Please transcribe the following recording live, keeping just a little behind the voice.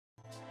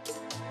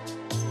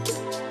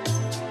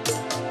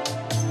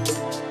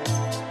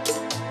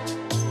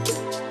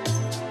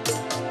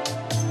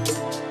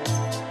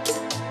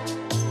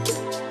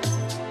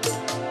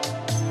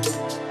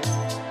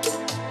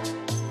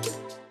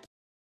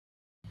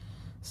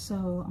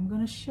So I'm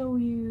going to show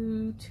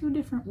you two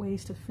different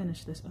ways to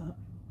finish this up.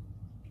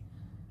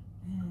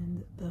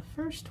 And the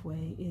first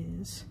way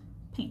is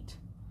paint.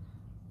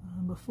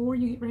 Before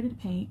you get ready to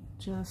paint,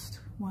 just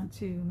want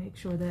to make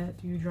sure that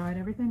you dried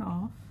everything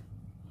off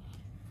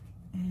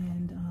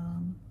and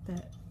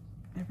that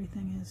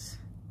everything is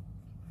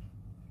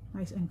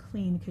nice and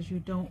clean, because you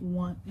don't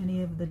want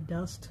any of the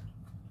dust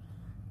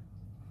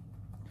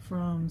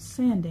from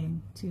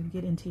sanding to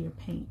get into your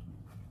paint,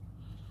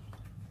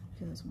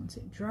 because once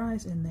it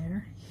dries in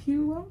there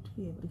you won't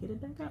be able to get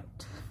it back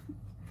out.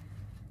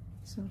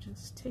 So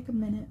just take a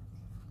minute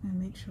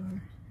and make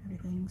sure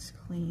everything's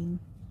clean,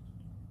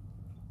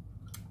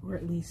 or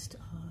at least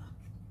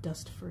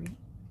dust free,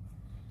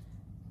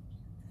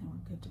 and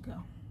we're good to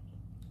go.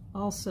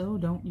 Also,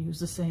 don't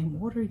use the same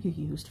water you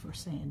used for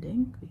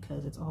sanding,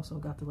 because it's also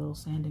got the little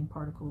sanding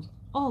particles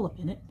all up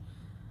in it,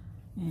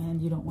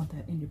 and you don't want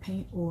that in your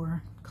paint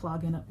or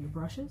clogging up your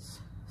brushes.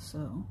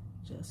 So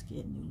just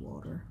get new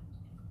water.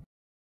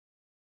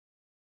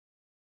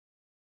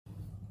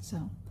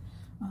 So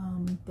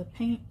the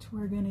paint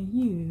we're going to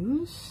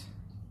use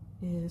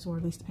is, or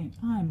at least the paint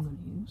I'm going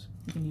to use,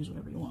 you can use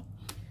whatever you want.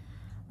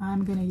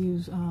 I'm going to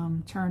use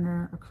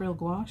Turner acrylic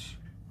gouache.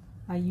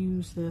 I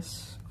use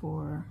this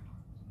for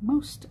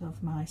most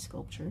of my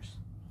sculptures,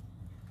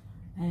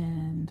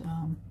 and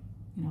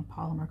you know,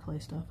 polymer clay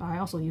stuff. I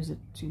also use it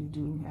to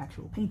do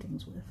actual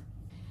paintings with.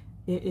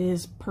 It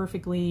is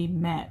perfectly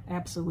matte,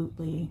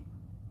 absolutely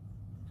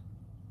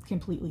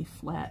completely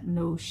flat,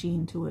 no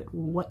sheen to it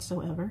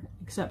whatsoever,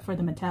 except for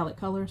the metallic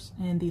colors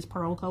and these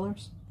pearl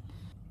colors.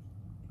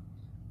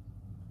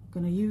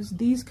 I'm gonna use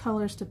these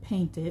colors to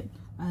paint it.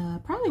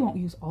 Probably won't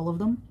use all of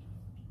them,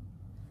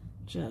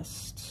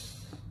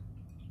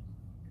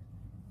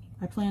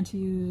 I plan to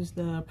use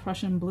the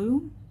Prussian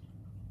blue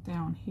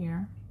down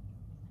here.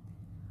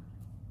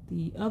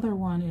 The other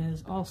one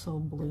is also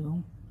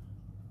blue.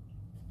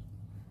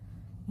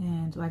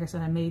 And like I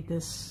said, I made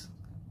this,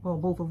 well,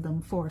 both of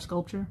them for a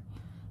sculpture.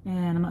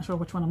 And I'm not sure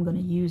which one I'm going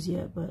to use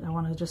yet, but I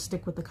want to just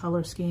stick with the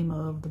color scheme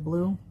of the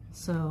blue.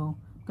 So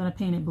I'm going to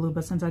paint it blue,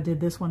 but since I did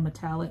this one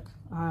metallic,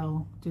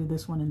 I'll do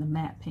this one in the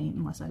matte paint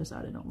unless I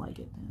decide I don't like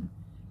it then.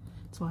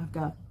 So I've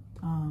got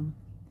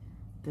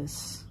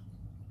this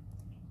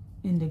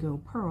indigo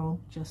pearl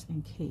just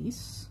in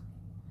case,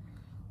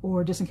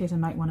 or just in case I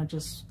might want to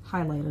just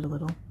highlight it a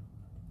little.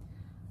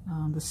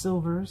 The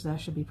silvers, that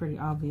should be pretty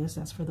obvious,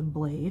 that's for the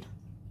blade,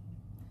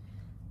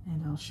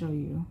 and I'll show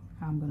you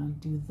how I'm going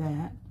to do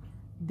that.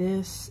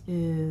 This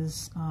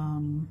is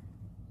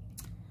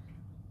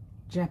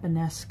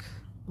Japanesque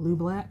blue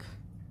black.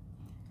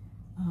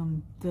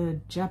 The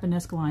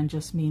Japanesque line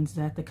just means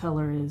that the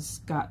color is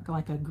got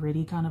like a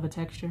gritty kind of a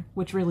texture,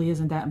 which really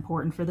isn't that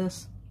important for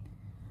this.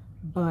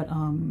 But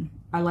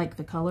I like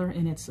the color,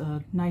 and it's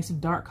a nice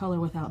dark color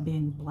without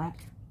being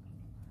black.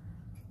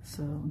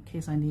 So in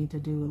case I need to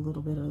do a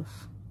little bit of,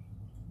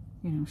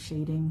 you know,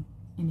 shading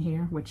in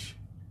here, which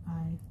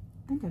I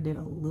think I did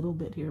a little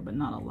bit here, but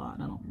not a lot.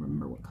 I don't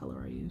remember what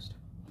color I used.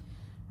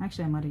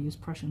 Actually, I might have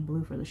used Prussian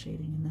blue for the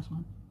shading in this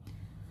one.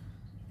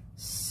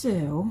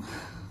 So,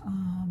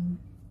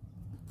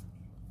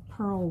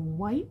 pearl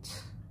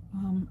white.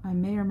 I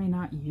may or may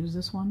not use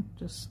this one.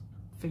 Just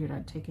figured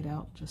I'd take it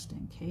out just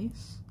in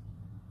case.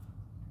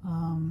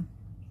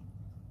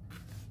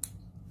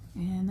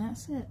 And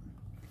that's it.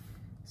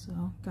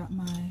 So got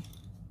my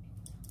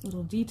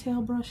little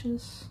detail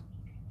brushes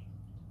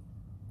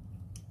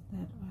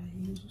that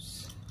I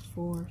use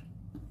for,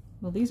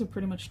 well, these are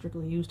pretty much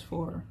strictly used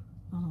for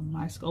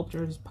my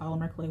sculptures,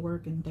 polymer clay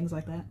work, and things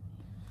like that.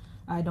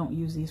 I don't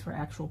use these for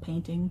actual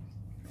painting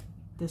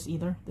this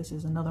either. This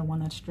is another one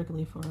that's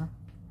strictly for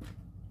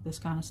this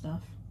kind of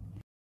stuff.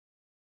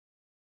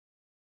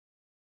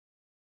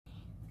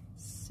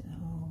 So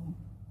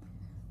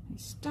I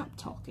stop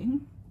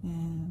talking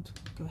and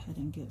go ahead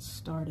and get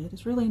started.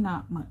 It's really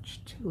not much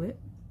to it.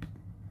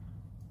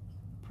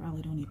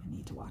 Probably don't even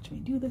need to watch me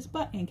do this,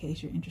 but in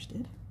case you're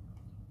interested,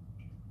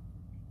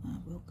 I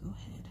will go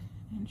ahead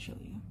and show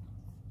you.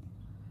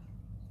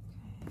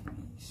 Okay, let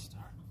me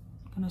start.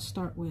 I'm gonna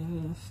start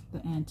with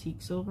the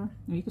antique silver.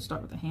 Now, you can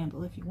start with the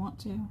handle if you want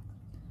to.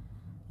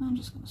 I'm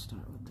just gonna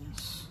start with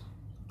this.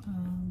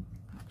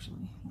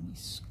 Actually, let me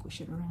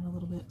squish it around a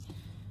little bit.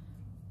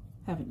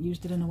 Haven't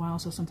used it in a while,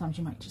 so sometimes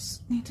you might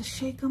just need to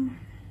shake them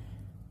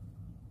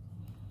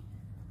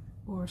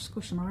or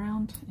squish them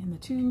around in the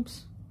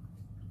tubes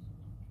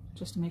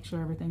just to make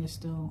sure everything is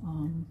still,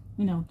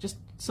 you know, just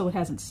so it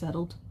hasn't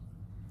settled.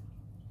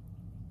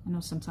 I know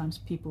sometimes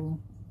people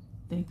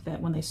think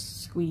that when they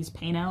squeeze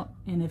paint out,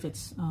 and if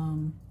it's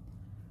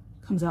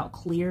comes out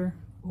clear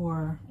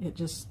or it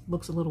just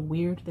looks a little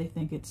weird, they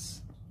think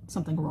it's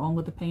something wrong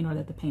with the paint or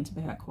that the paint's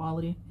bad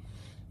quality.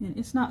 And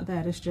it's not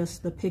that, it's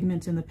just the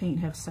pigments in the paint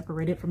have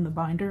separated from the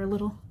binder a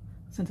little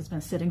since it's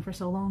been sitting for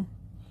so long.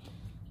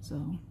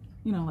 So,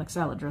 you know, like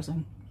salad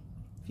dressing.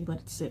 If you let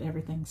it sit,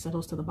 everything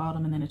settles to the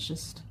bottom and then it's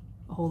just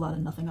a whole lot of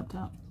nothing up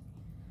top.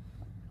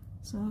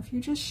 So if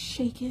you just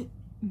shake it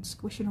and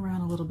squish it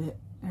around a little bit,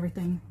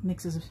 everything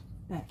mixes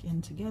back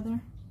in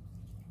together.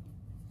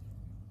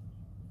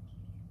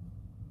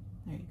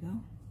 There you go.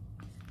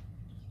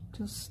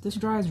 Just, this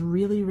dries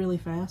really, really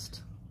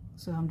fast.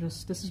 So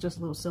this is just a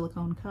little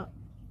silicone cup.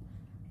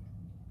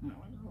 There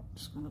we go.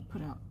 Just gonna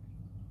put out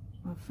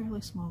a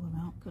fairly small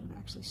amount. Could have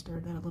actually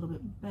stirred that a little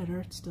bit better.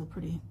 It's still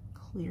pretty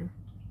clear.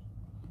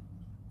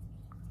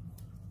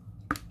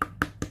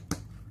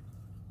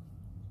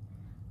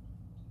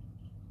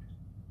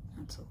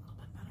 That's a little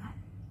bit better.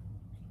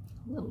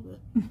 A little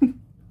bit.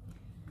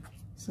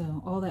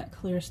 So all that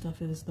clear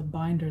stuff is the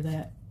binder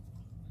that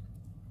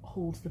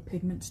holds the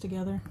pigments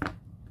together.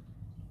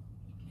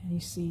 And you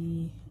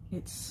see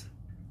it's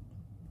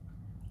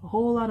a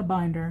whole lot of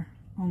binder,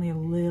 only a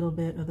little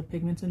bit of the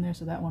pigments in there,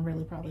 so that one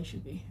really probably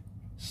should be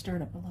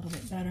stirred up a little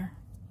bit better.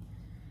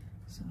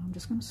 So I'm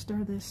just going to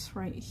stir this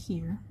right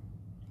here.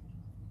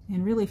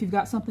 And really, if you've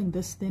got something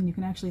this thin, you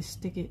can actually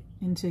stick it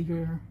into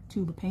your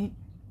tube of paint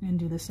and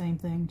do the same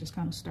thing, just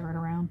kind of stir it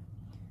around.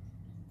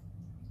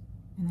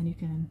 And then you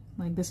can,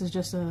 like, this is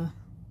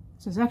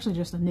actually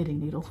just a knitting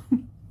needle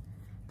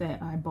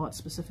that I bought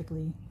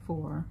specifically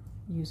for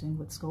using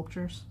with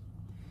sculptures.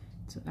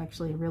 It's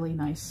actually a really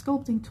nice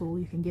sculpting tool.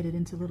 You can get it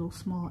into little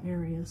small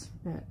areas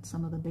that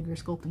some of the bigger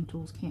sculpting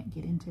tools can't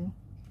get into.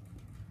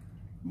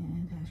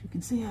 And as you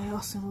can see, I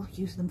also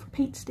use them for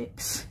paint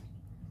sticks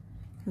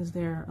because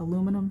they're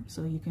aluminum,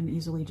 so you can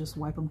easily just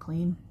wipe them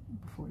clean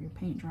before your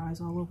paint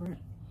dries all over it,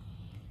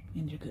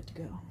 and you're good to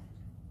go.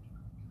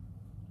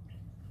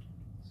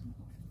 So,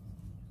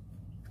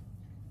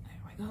 there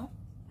we go.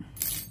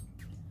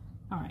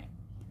 All right,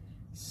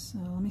 so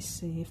let me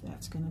see if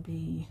that's going to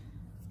be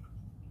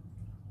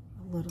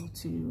a little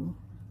too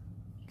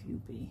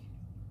goopy.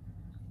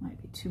 Might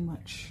be too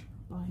much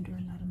binder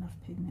and not enough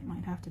pigment.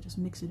 Might have to just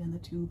mix it in the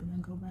tube and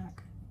then go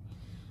back.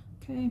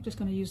 Okay, I'm just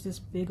going to use this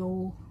big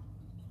old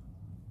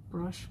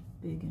brush,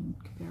 big in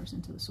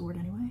comparison to the sword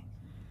anyway,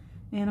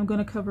 and I'm going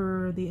to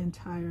cover the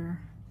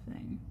entire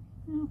thing.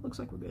 Well, looks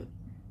like we're good.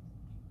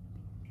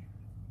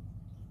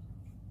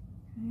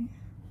 Okay,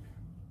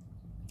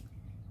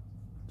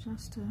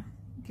 just to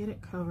get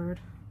it covered,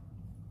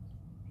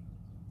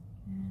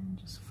 and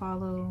just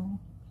follow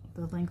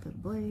the length of the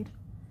blade.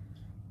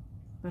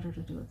 Better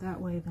to do it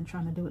that way than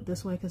trying to do it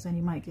this way, because then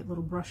you might get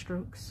little brush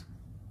strokes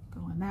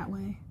going that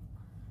way.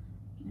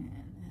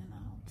 And then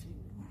I'll do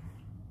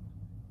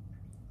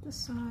this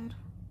side.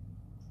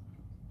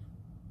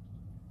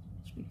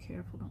 Just be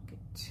careful, don't get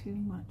too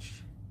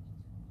much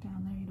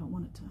down there. You don't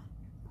want it to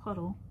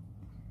puddle.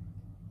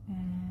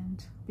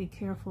 And be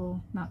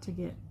careful not to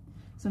get,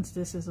 since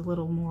this is a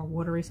little more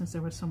watery, since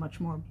there was so much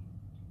more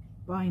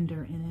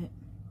binder in it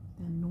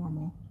than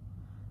normal,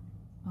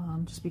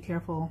 just be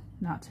careful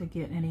not to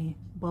get any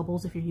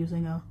bubbles if you're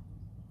using a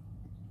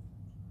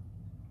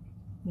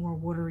more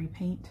watery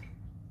paint,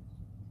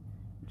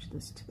 which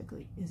this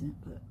typically isn't,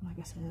 but like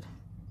I said,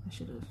 I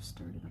should have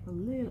stirred it up a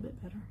little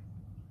bit better.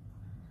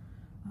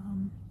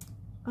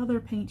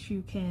 Other paints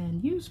you can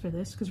use for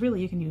this, because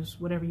really you can use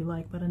whatever you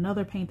like, but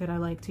another paint that I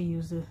like to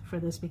use for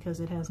this because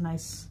it has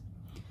nice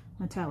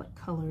metallic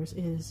colors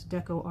is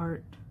Deco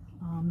Art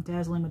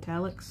Dazzling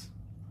Metallics,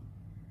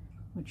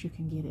 which you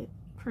can get at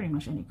pretty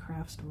much any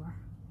craft store,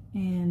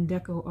 and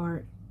Deco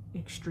Art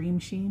Extreme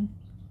Sheen.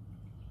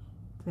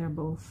 They're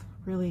both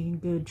really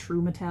good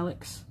true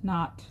metallics,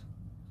 not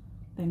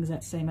things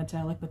that say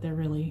metallic, but they're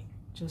really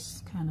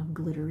just kind of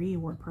glittery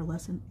or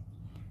pearlescent.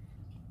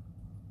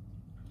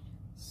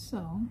 So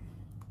I'm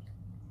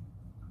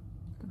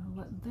gonna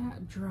let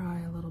that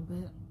dry a little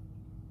bit.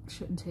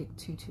 Shouldn't take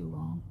too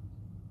long.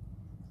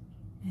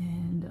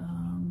 And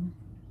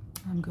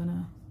I'm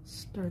gonna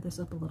stir this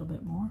up a little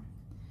bit more,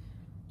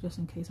 just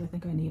in case I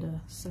think I need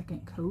a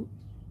second coat.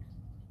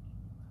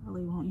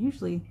 Probably won't.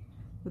 Usually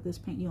with this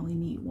paint you only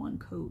need one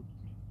coat,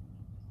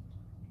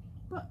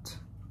 but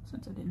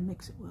since I didn't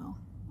mix it well,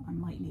 I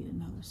might need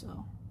another, so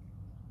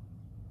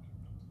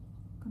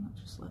I'm gonna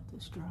just let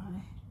this dry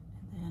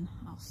and then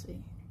I'll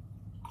see.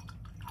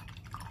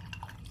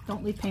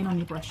 Don't leave paint on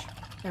your brush,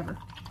 ever.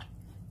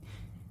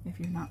 If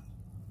you're not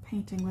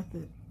painting with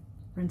it,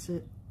 rinse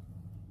it,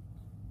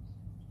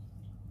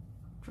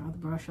 dry the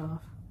brush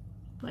off,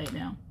 lay it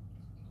down.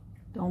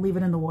 Don't leave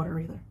it in the water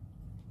either.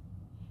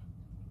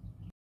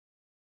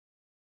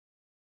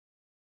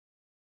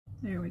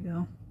 There we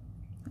go.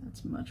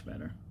 That's much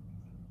better.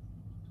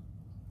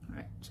 All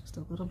right, just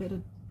a little bit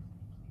of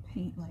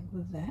paint like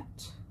with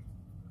that.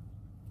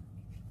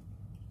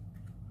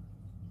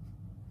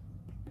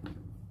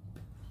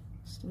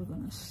 Still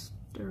gonna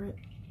stir it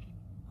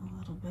a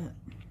little bit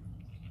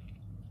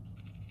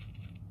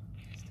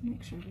just to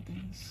make sure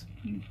everything is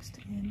mixed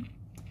in.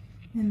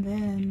 And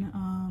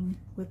then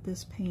with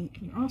this paint,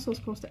 you're also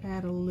supposed to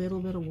add a little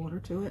bit of water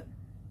to it.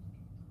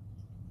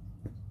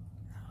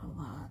 Not a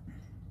lot.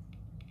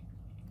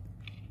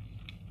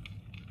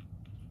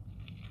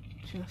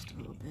 Just a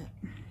little bit.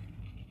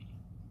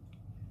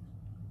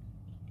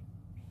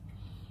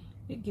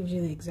 It gives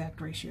you the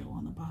exact ratio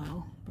on the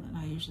bottle, but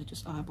I usually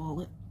just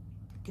eyeball it,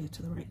 get it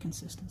to the right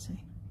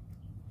consistency.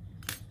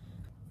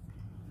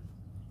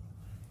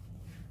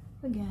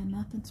 Again,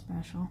 nothing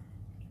special.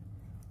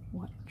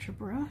 Wet your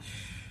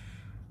brush.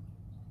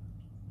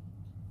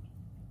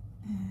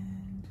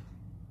 And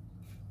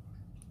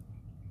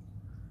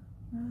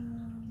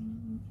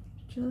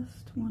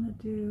just want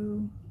to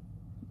do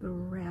the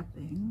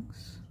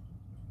wrappings.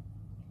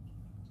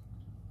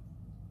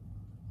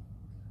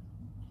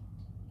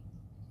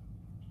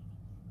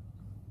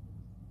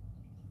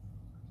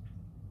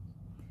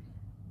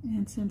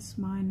 And since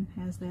mine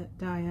has that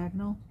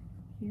diagonal,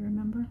 you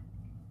remember,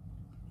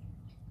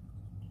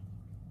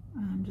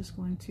 I'm just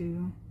going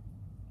to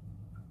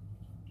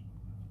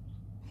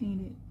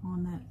paint it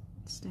on that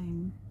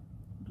same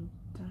little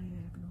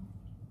diagonal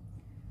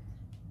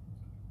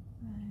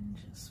and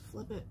just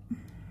flip it.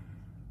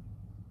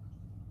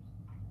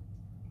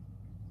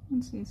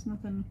 And see, it's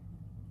nothing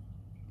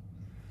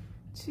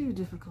too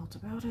difficult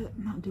about it.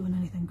 I'm not doing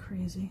anything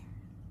crazy.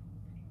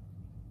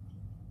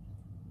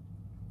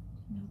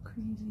 No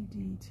crazy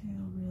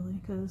detail really,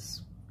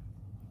 because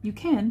you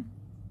can,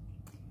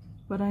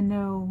 but I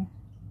know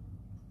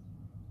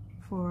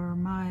for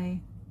my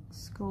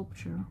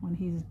sculpture, when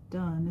he's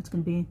done, it's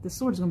going to be, the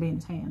sword's going to be in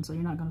his hand, so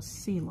you're not going to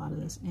see a lot of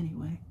this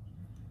anyway.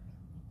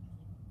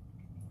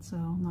 So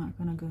I'm not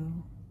going to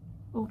go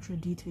ultra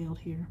detailed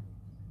here.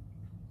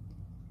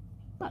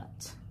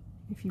 But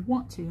if you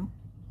want to,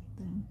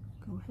 then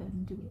go ahead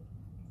and do it.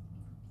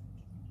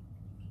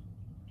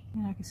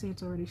 And I can see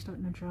it's already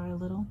starting to dry a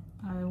little.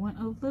 I went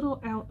a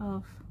little out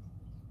of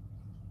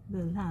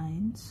the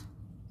lines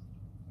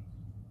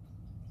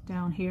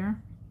down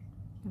here.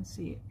 You can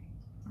see it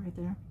right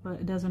there, but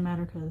it doesn't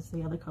matter because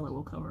the other color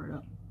will cover it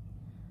up.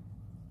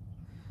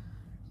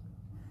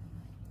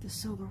 The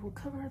silver will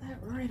cover that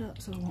right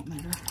up, so it won't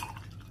matter. Okay.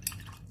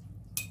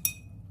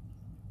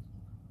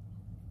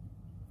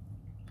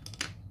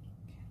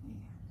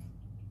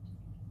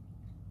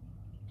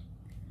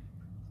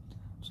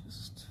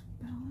 Just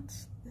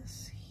balance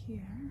this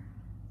here.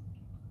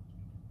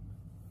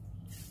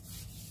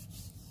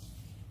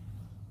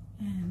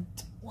 And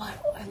while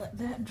I let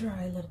that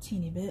dry a little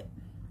teeny bit,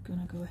 I'm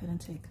gonna go ahead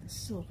and take the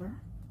silver,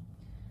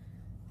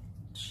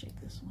 shake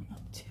this one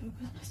up too,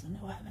 because I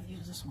know I haven't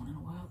used this one in a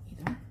while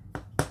either.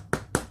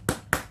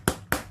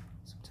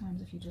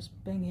 Sometimes if you just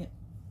bang it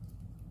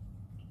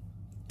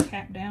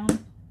cap down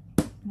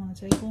on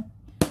the table,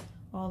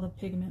 all the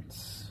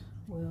pigments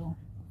will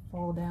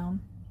fall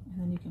down, and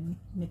then you can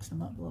mix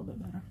them up a little bit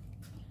better.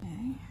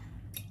 Okay.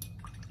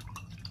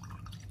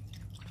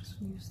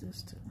 Just use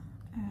this to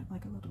add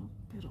like a little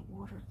bit of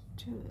water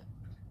to it.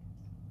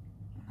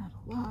 Not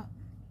a lot.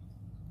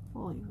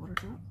 Foley water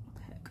drop. What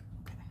the heck?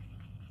 Okay.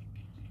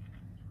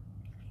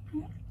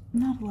 Yeah,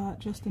 not a lot,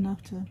 just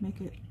enough to make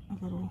it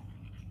a little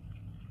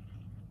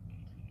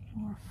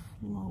more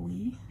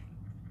flowy.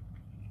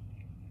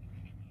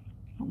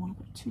 Don't want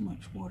to put too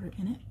much water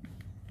in it.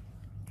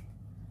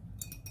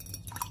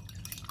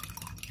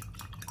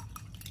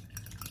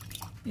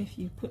 If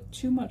you put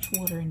too much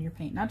water in your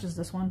paint, not just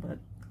this one, but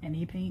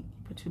any paint,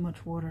 you put too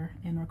much water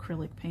in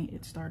acrylic paint,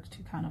 it starts to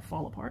kind of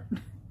fall apart.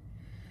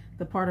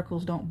 The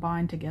particles don't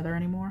bind together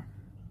anymore,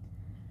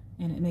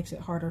 and it makes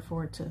it harder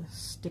for it to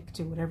stick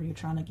to whatever you're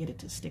trying to get it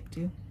to stick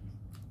to,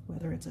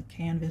 whether it's a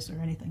canvas or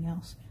anything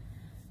else.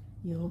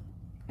 You'll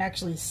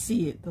actually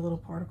see it, the little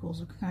particles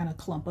will kind of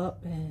clump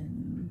up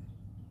and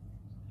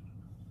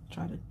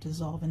try to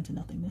dissolve into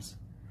nothingness.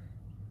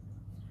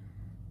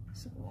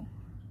 So,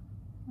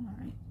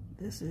 alright,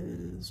 this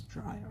is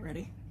dry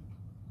already.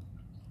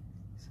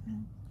 So,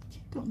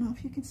 don't know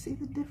if you can see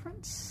the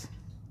difference.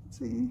 Let's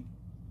see.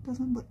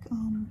 Doesn't look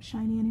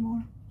shiny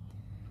anymore.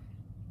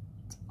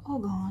 It's all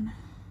gone.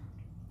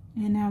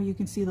 And now you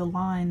can see the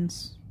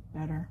lines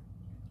better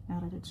now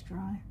that it's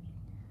dry.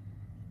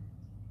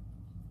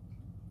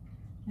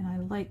 And I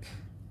like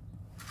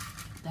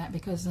that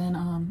because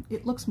then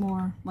it looks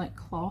more like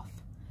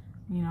cloth.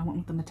 You know, I went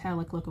with the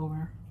metallic look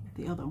over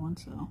the other one,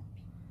 so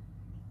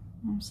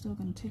I'm still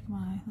going to take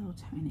my little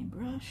tiny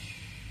brush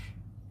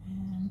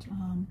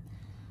and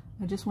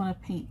I just want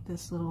to paint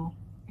this little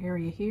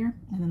area here,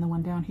 and then the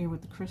one down here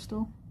with the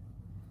crystal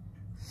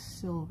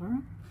silver.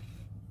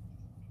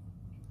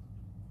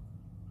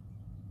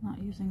 Not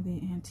using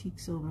the antique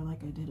silver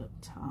like I did up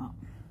top.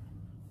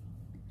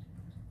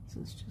 This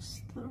is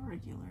just the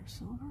regular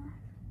silver.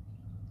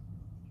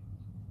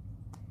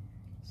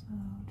 So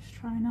just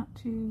try not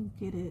to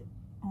get it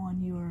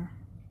on your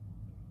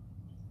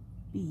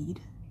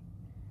bead.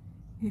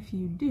 If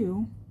you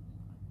do,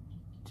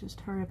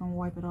 just hurry up and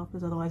wipe it off,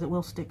 because otherwise it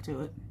will stick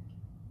to it.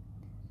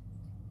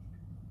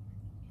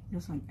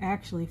 Just like,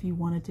 actually, if you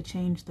wanted to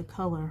change the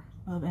color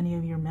of any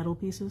of your metal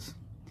pieces,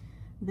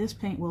 this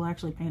paint will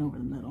actually paint over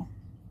the metal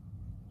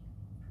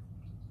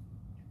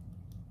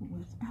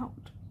without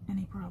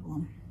any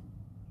problem.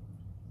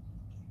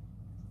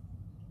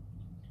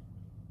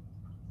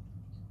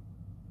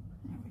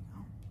 There we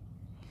go.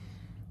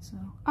 So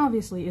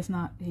obviously it's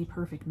not a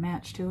perfect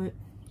match to it.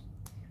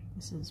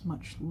 This is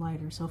much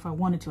lighter, so if I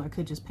wanted to, I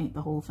could just paint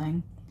the whole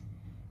thing.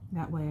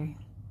 That way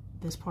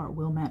this part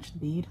will match the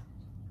bead.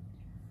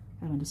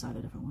 I haven't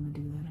decided if I want to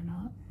do that or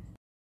not.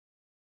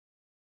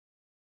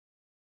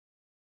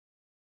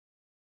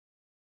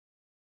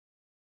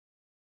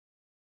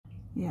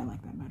 Yeah, I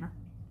like that better.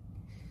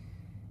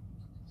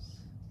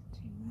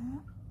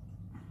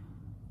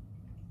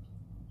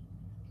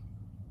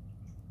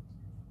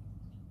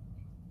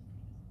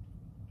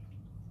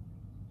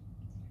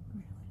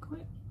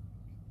 quick.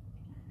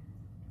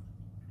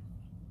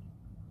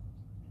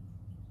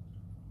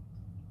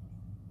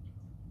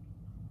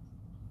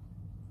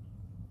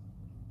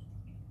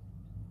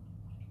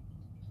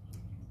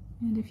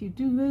 And if you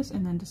do this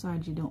and then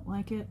decide you don't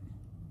like it,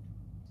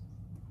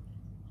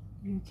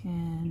 you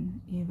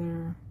can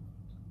either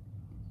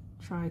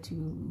try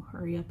to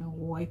hurry up and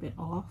wipe it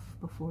off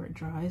before it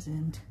dries,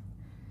 and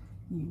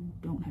you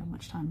don't have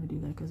much time to do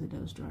that because it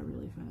does dry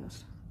really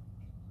fast.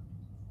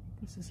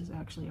 This is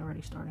actually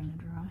already starting to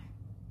dry.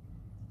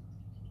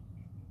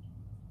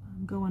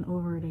 I'm going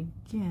over it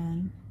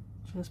again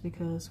just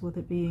because with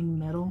it being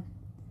metal,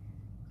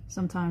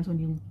 sometimes when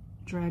you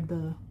drag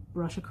the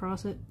brush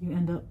across it, you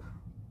end up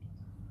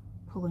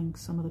pulling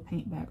some of the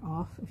paint back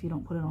off if you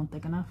don't put it on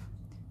thick enough.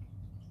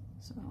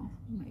 So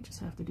you might just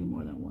have to do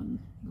more than one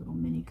little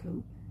mini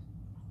coat.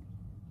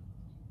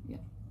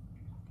 Yep.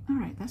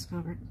 Alright, that's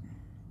covered.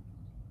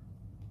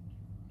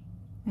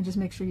 And just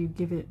make sure you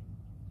give it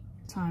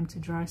time to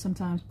dry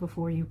sometimes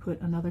before you put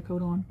another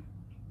coat on.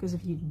 Because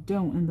if you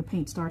don't and the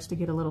paint starts to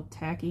get a little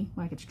tacky,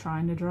 like it's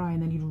trying to dry,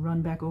 and then you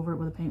run back over it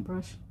with a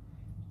paintbrush,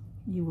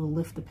 you will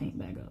lift the paint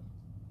back up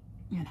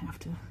and have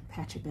to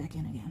patch it back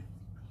in again.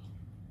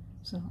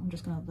 So I'm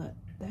just going to let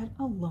that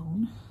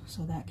alone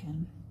so that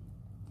can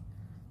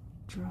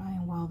dry,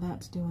 and while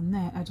that's doing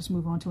that, I just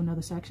move on to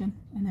another section,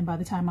 and then by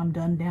the time I'm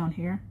done down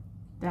here,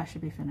 that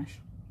should be finished.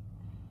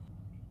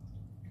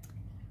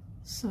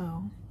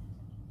 So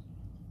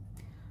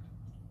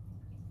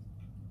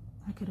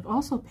I could have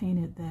also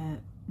painted that,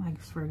 like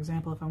for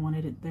example, if I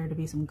wanted it there to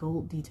be some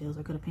gold details,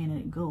 I could have painted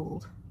it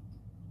gold,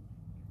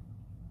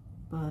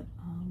 but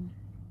I'm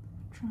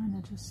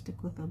trying to just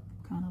stick with a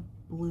kind of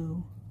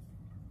blue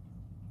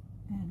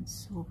and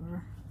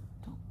silver.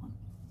 Don't want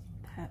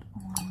that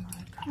on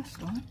my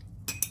crystal.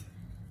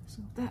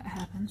 So if that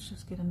happens,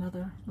 just get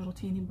another little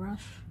teeny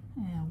brush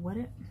and wet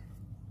it.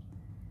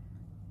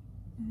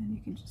 And then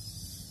you can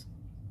just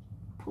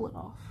pull it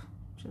off,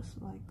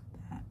 just like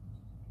that.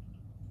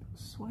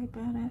 Swipe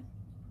at it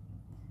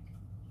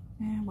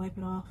and wipe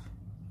it off,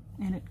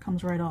 and it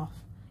comes right off.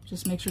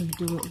 Just make sure you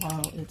do it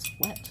while it's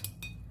wet,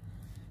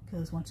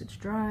 because once it's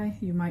dry,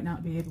 you might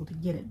not be able to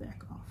get it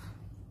back off.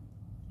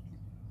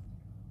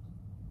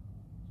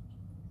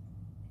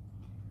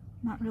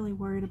 Not really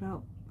worried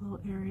about little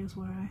areas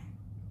where I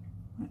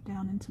went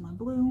down into my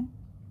blue,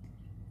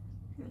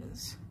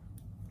 because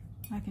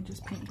I can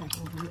just paint back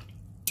over it.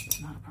 It's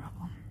not a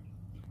problem.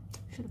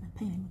 Should have been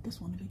painting with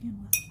this one to begin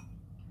with.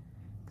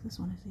 This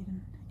one is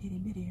even itty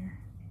bittier.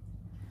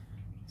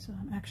 So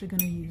I'm actually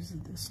going to use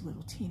this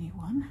little teeny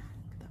one.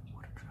 Get that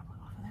water droplet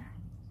off of there.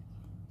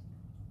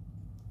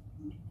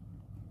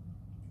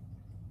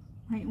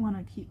 Might want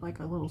to keep like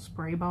a little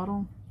spray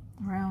bottle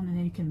around, and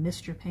then you can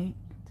mist your paint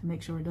to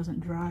make sure it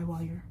doesn't dry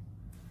while you're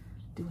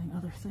doing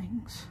other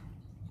things.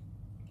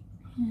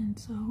 And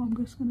so I'm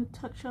just going to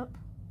touch up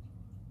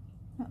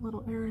that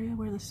little area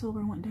where the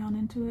silver went down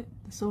into it.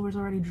 The silver's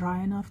already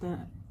dry enough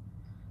that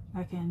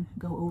I can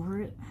go over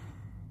it.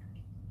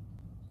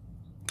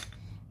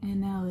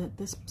 And now that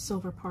this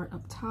silver part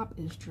up top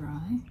is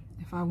dry,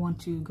 if I want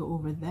to go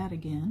over that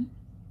again,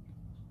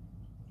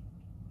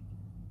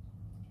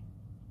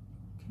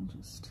 I can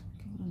just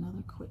give it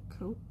another quick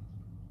coat.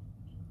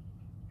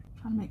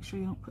 Try to make sure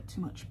you don't put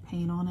too much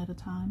paint on at a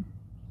time,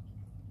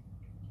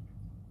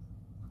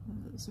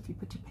 because if you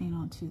put your paint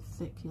on too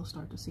thick, you'll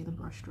start to see the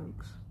brush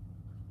strokes.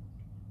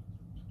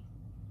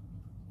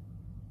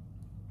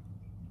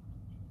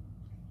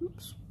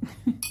 Oops.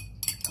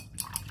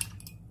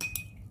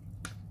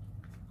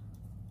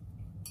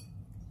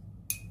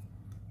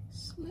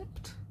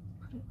 Slipped.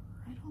 Put it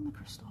right on the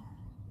crystal.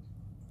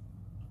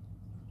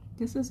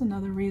 This is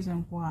another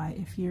reason why,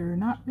 if you're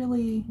not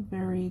really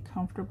very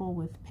comfortable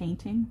with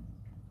painting,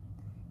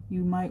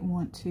 you might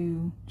want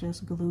to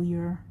just glue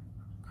your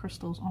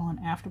crystals on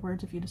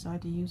afterwards if you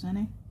decide to use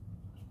any.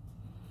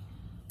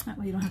 That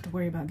way you don't have to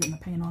worry about getting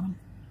the paint on them.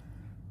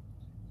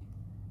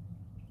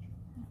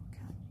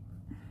 Okay.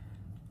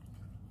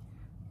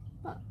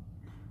 But,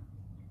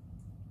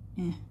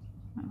 I'd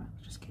rather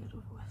just get it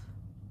over with.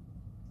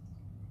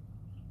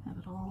 Have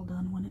it all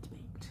done when it's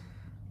baked.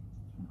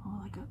 And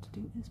all I got to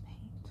do is paint.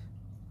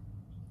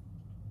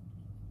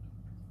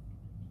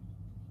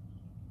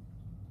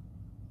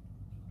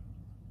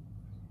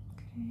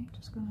 Okay,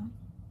 just gonna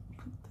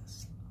put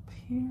this up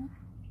here.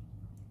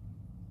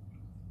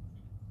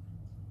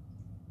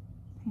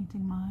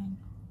 Painting mine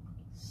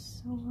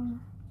silver,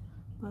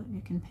 but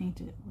you can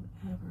paint it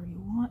whatever you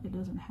want. It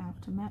doesn't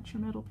have to match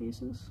your metal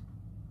pieces.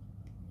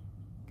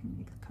 You can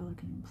make the color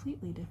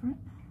completely different.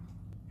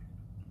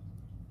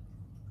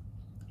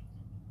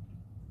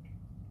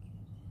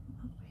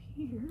 Up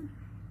here.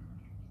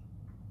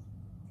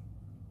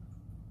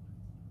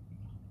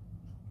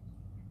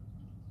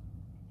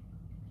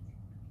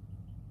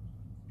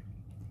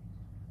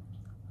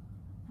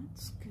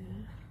 That's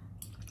good.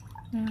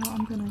 Now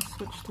I'm going to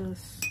switch to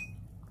this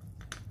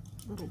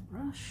little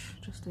brush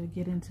just to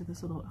get into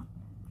this little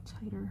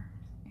tighter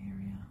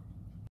area.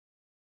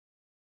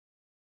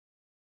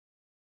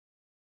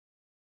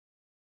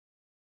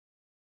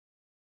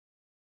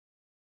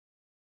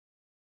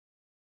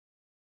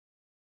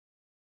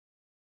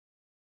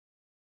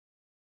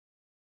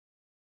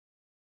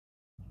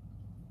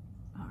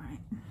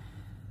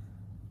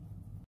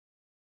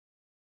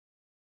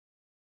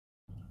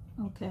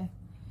 Okay,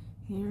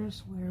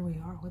 here's where we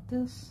are with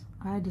this.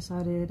 I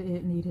decided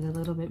it needed a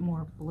little bit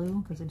more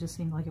blue because it just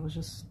seemed like it was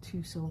just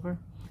too silver.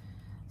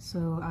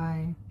 So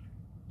I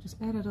just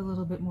added a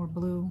little bit more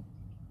blue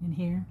in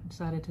here. I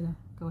decided to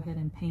go ahead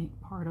and paint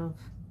part of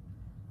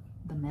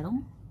the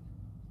metal.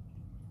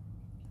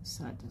 This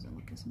side doesn't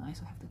look as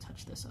nice. I have to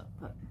touch this up,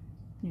 but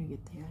you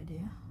get the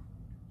idea.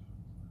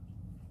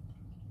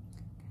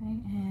 Okay,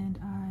 and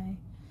I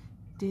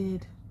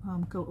did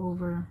go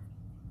over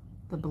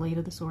the blade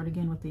of the sword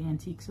again with the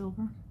antique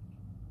silver,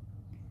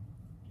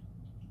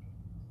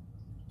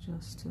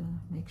 just to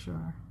make sure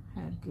I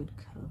had good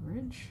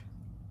coverage.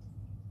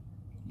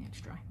 Yeah,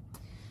 it's dry.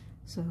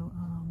 So,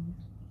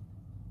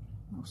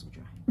 mostly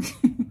dry.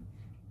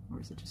 Or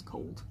is it just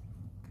cold?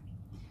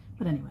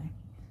 But anyway,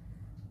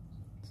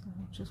 so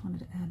just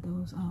wanted to add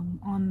those.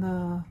 On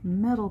the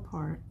metal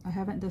part, I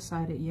haven't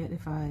decided yet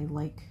if I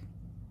like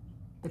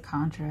the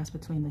contrast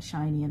between the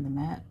shiny and the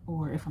matte,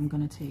 or if I'm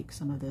going to take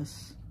some of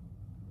this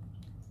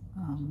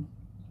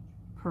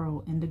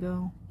pearl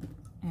indigo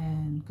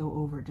and go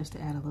over it just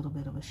to add a little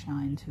bit of a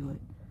shine to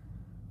it.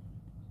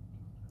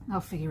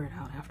 I'll figure it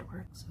out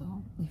afterward.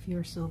 So if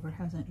your silver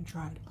hasn't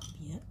dried up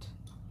yet,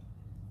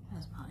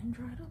 has mine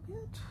dried up yet?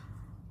 Let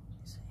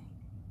me see.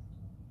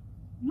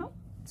 Nope,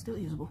 it's still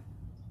usable.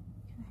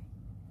 Okay,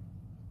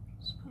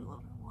 just put a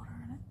little bit of water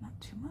in it, not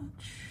too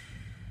much.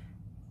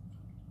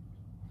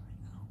 There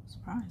we go.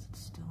 Surprised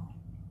it's still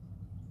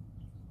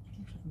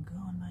usually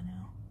gone by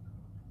now.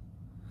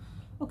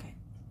 Okay,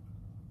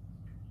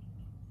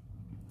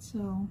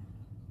 so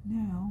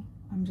now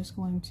I'm just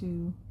going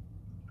to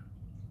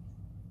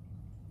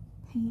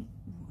paint.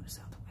 Move this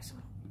out the way so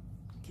I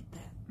don't get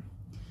that.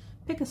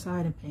 Pick a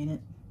side and paint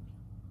it.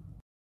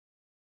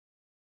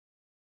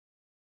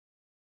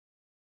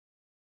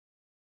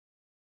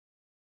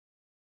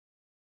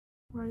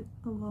 Right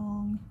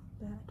along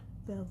that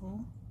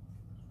bevel.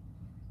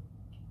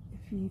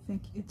 If you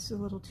think it's a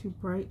little too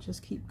bright,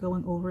 just keep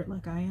going over it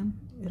like I am.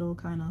 It'll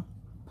kind of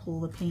pull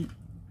the paint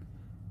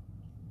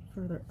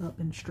further up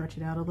and stretch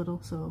it out a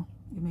little, so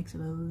it makes it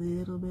a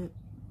little bit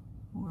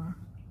more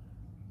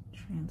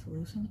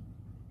translucent.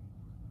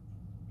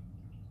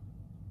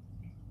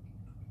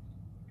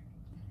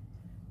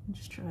 And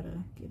just try to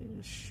get it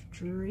as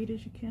straight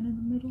as you can in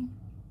the middle.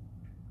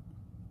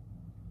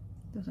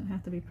 Doesn't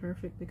have to be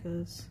perfect,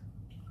 because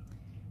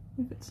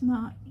if it's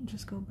not,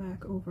 just go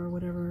back over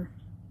whatever,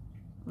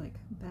 like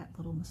that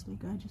little mistake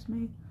I just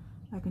made.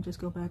 I can just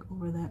go back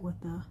over that with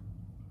the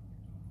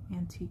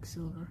antique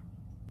silver.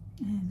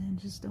 And then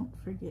just don't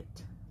forget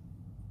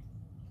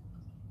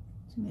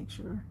to make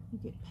sure you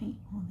get paint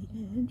on the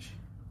edge.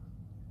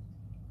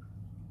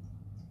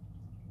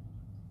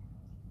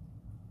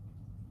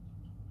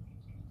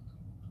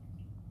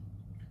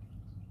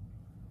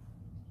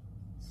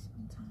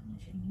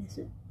 Sometimes you miss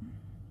it.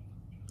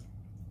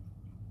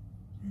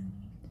 And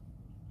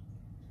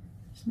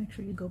just make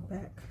sure you go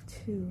back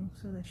too,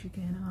 so that you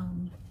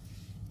can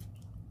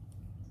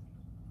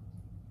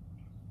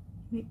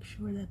make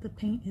sure that the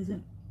paint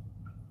isn't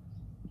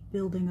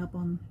building up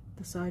on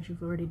the side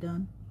you've already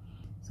done.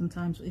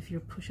 Sometimes if you're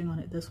pushing on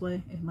it this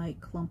way, it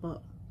might clump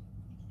up.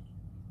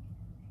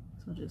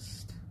 So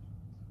just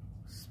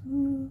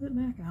smooth it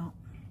back out.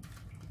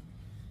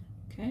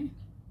 Okay,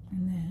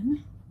 and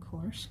then of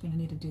course gonna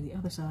need to do the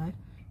other side.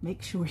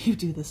 Make sure you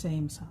do the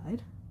same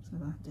side. So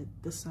I did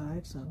this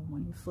side, so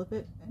when you flip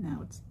it,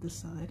 now it's this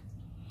side.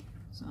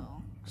 So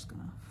I'm just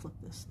gonna flip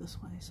this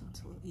way so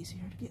it's a little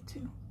easier to get to.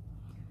 There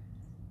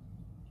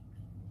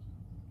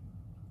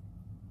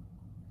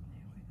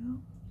we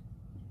go.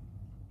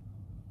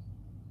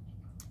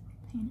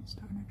 Paint is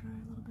starting to dry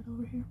a little bit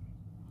over here.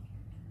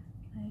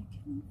 I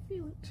can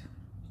feel it.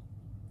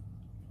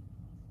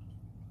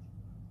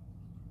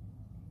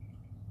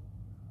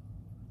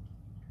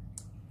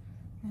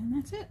 And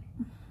that's it.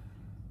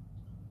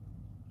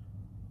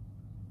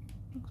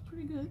 Looks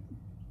pretty good.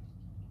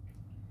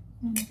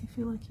 And if you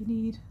feel like you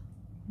need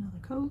another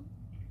coat,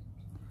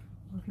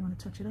 or if you want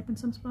to touch it up in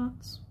some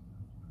spots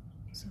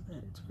so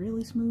that it's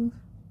really smooth,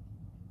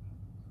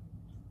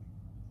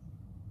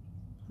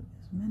 put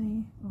as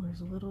many or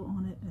as little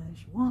on it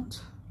as you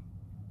want.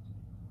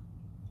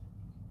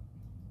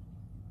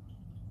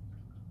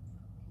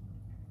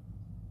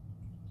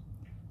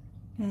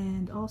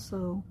 And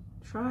also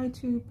try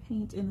to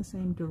paint in the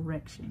same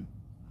direction.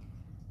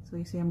 So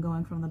you see I'm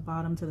going from the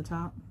bottom to the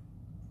top,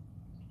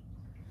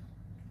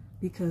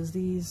 because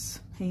these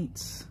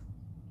paints,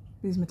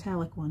 these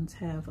metallic ones,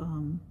 have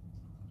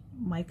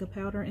mica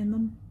powder in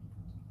them,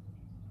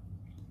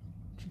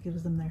 which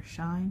gives them their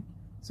shine.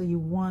 So you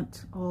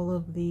want all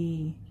of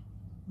the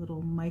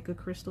little mica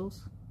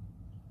crystals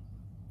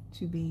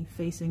to be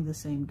facing the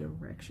same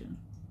direction.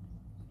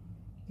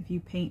 If you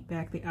paint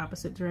back the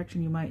opposite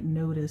direction, you might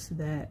notice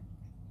that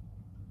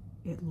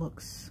it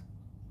looks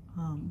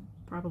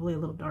probably a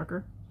little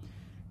darker,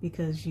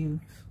 because you've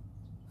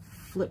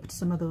flipped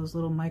some of those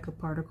little mica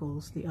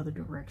particles the other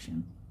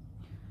direction.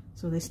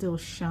 So they still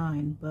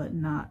shine, but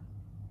not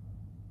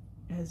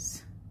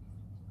as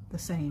the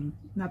same,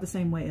 not the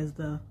same way as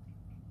the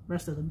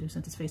rest of them do,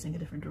 since it's facing a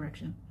different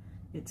direction.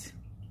 It's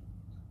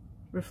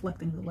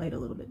reflecting the light a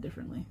little bit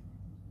differently.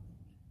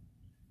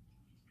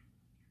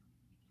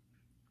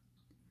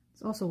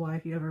 It's also why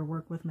if you ever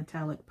work with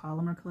metallic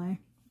polymer clay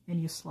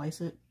and you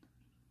slice it,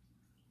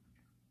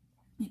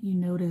 you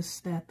notice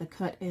that the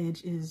cut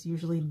edge is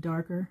usually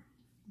darker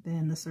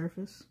than the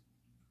surface.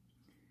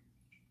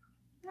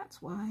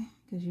 That's why,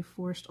 because you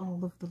forced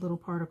all of the little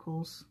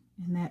particles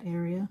in that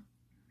area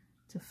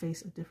to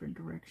face a different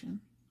direction.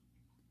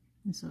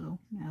 And so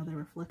now they're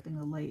reflecting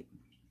the light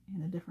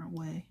in a different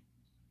way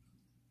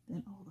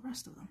than all the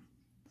rest of them.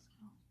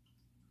 So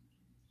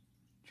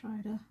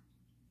try to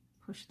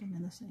push them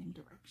in the same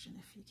direction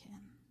if you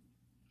can.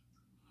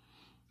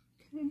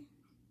 Okay.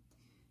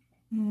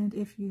 And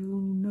if you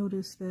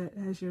notice that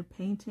as you're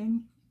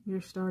painting,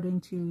 you're starting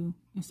to,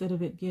 instead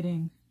of it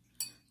getting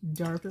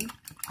darker,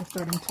 it's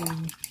starting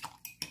to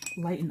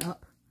lighten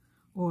up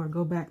or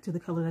go back to the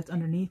color that's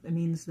underneath, it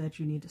means that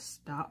you need to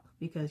stop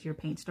because your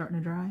paint's starting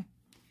to dry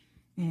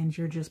and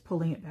you're just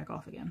pulling it back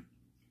off again.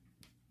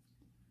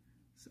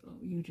 So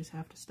you just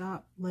have to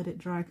stop, let it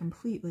dry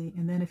completely,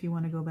 and then if you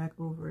want to go back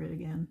over it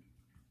again,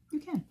 you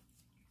can.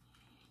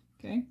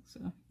 Okay, so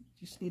you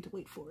just need to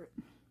wait for it.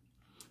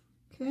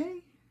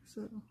 Okay,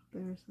 so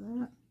there's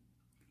that.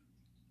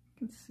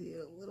 You can see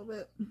it a little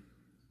bit.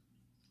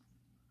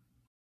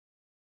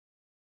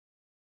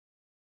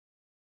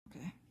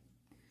 Okay,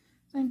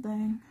 same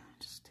thing,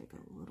 just take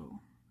a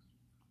little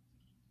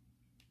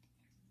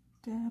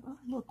dab. Oh,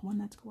 look, one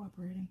that's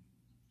cooperating.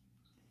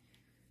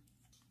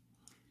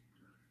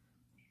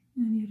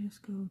 And you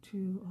just go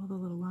to all the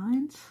little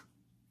lines.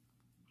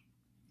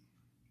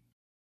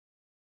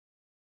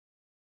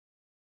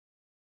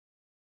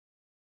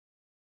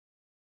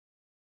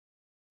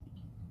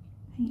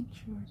 Paint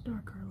your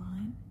darker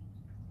line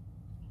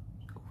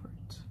over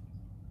it.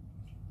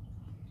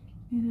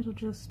 And it'll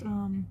just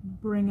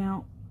bring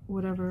out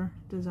whatever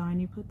design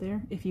you put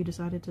there. If you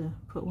decided to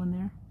put one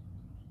there,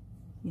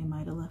 you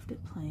might have left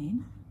it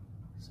plain.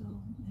 So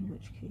in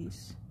which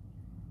case,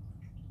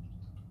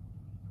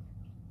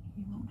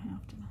 you won't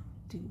have to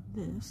do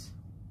this.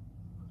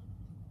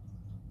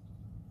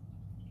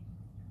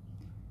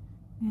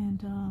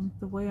 And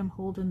the way I'm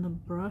holding the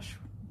brush,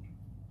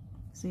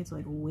 see it's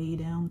like way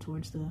down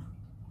towards the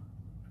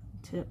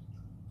tip.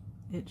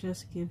 It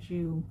just gives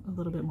you a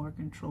little bit more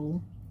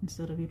control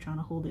instead of you trying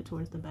to hold it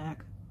towards the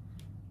back.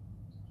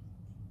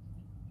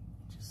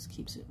 It just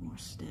keeps it more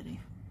steady.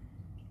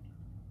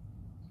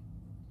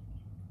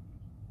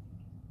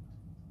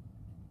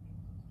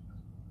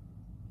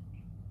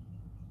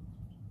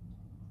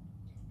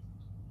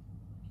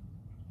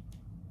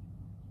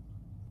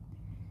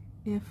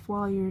 If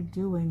while you're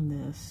doing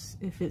this,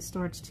 if it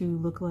starts to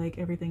look like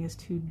everything is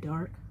too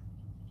dark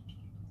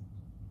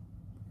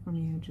from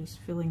you just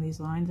filling these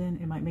lines in,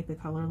 it might make the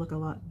color look a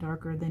lot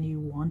darker than you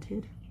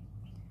wanted.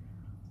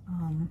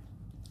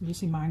 You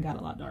see mine got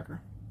a lot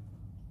darker.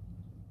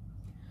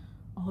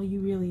 All you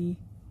really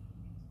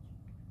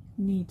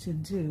need to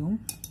do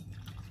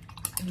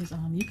is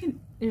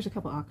there's a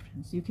couple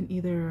options. You can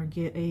either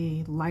get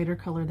a lighter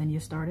color than you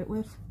started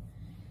with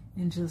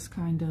and just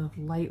kind of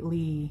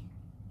lightly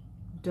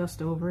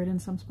dust over it in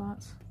some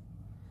spots.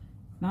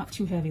 Not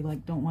too heavy,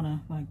 like don't want to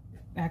like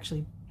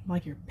actually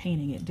like you're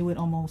painting it. Do it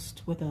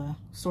almost with a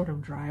sort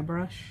of dry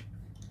brush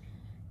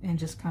and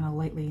just kind of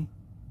lightly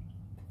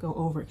go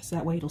over it, because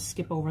that way it'll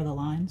skip over the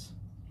lines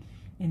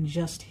and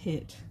just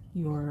hit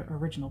your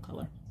original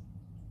color.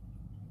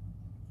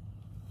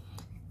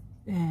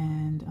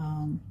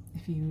 And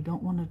if you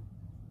don't want to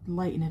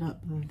lighten it up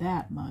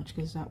that much,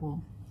 because that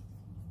will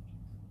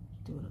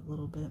do it a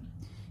little bit,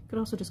 you could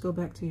also just go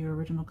back to your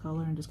original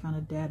color and just kind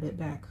of dab it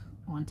back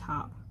on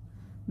top.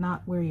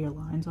 Not where your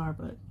lines are,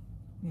 but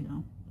you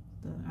know,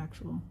 the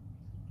actual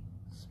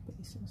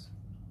spaces.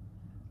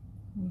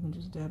 You can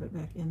just dab it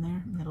back in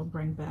there and it'll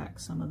bring back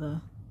some of the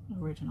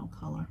original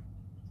color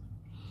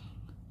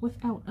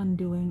without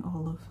undoing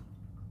all of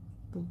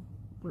the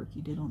work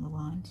you did on the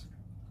lines.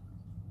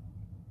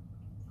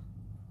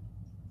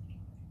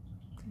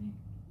 Okay.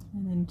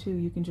 And then too,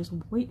 you can just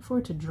wait for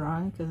it to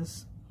dry,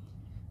 because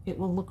it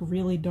will look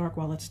really dark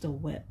while it's still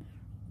wet.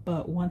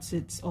 But once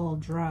it's all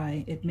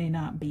dry, it may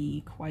not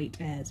be quite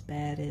as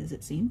bad as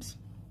it seems.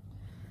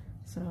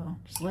 So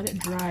just let it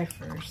dry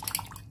first,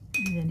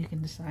 and then you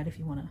can decide if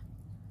you want to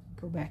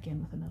go back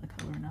in with another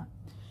color or not.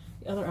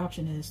 The other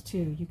option is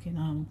too, you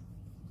can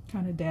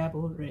kind of dab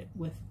over it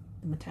with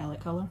the metallic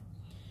color,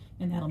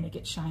 and that'll make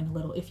it shine a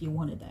little if you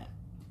wanted that.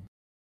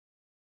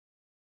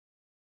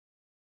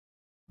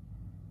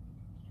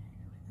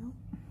 There we go.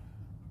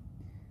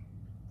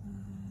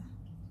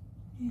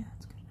 Yeah,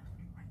 it's kind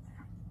of right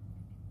there.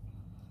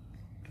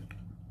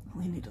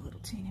 Only need a little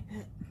teeny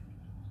bit.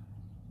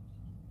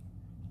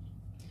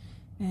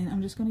 And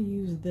I'm just going to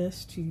use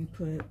this to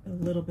put a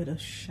little bit of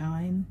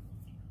shine.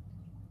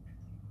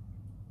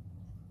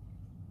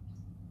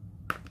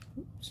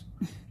 Oops.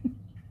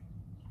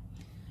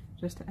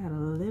 Just to add a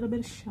little bit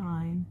of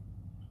shine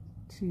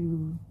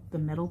to the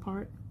metal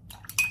part.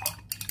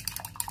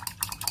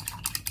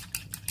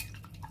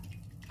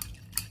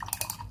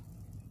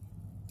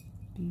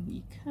 do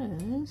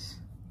because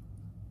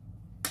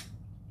where's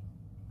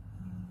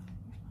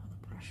my other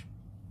brush?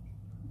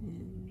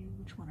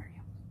 Which one are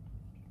you?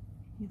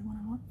 You the one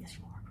I want? Yes,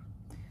 you are.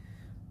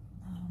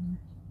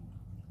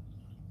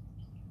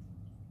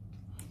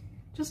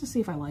 Just to see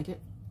if I like it.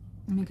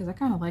 I mean, because I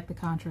kind of like the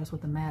contrast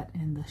with the matte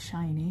and the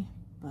shiny,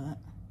 but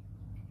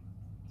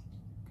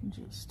I can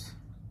just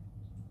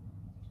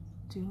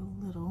do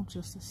a little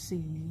just to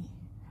see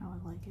how I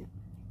like it.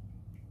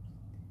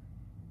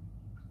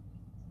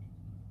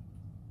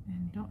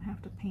 And you don't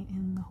have to paint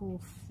in the whole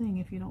thing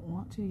if you don't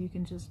want to. You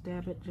can just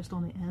dab it just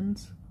on the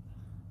ends.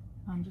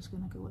 I'm just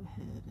going to go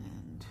ahead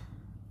and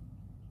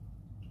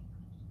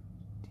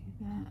do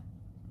that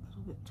a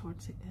little bit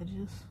towards the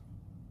edges.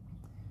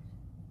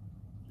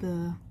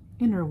 The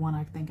inner one,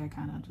 I think I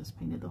kind of just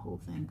painted the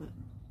whole thing, but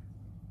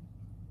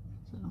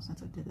so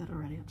since I did that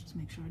already, I'll just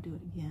make sure I do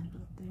it again.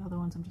 But the other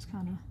ones, I'm just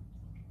kind of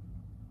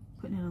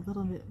putting it a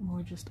little bit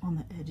more just on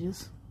the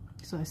edges,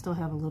 so I still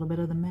have a little bit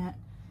of the matte.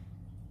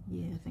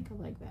 Yeah, I think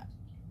I like that.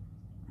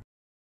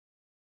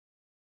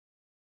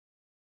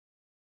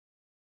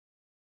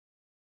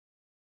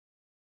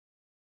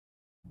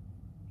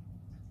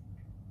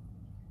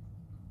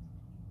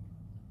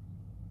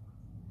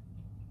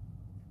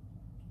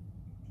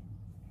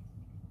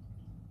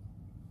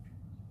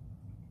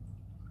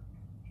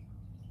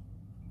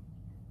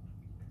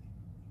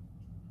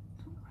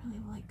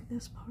 Really like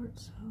this part,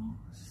 so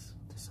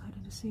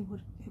decided to see what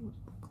it would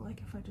look like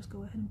if I just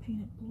go ahead and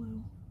paint it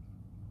blue.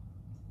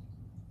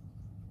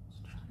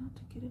 Just try not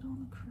to get it on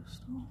the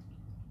crystal.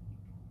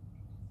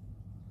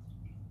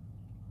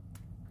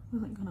 I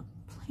wasn't gonna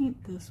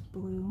paint this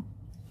blue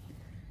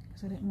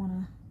because I didn't want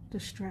to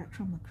distract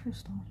from the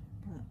crystal,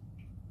 but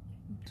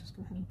I'll just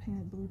go ahead and paint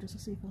it blue just to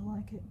see if I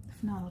like it.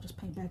 If not, I'll just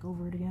paint back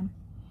over it again.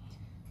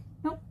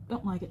 Nope,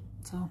 don't like it,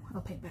 so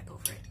I'll paint back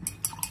over it.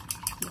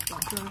 Let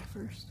that dry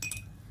first.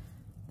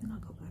 Then I'll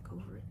go back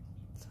over it.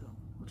 So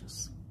we'll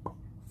just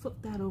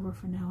flip that over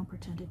for now and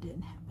pretend it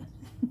didn't happen.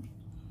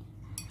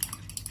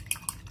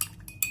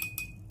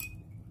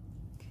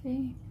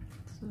 Okay,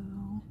 so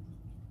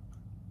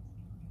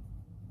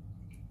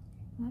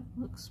that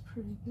looks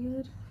pretty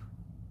good.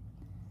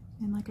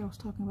 And like I was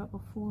talking about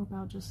before,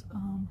 about just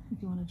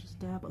if you want to just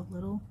dab a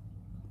little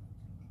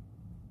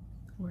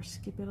or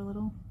skip it a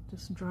little,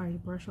 just dry your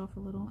brush off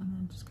a little and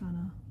then just kind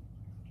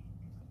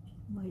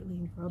of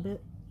lightly rub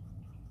it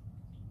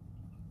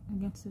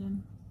against it,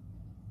 and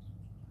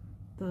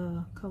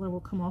the color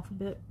will come off a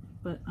bit,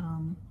 but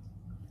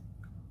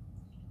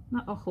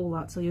not a whole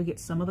lot, so you'll get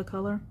some of the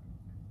color,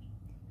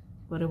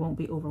 but it won't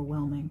be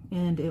overwhelming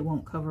and it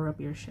won't cover up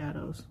your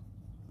shadows.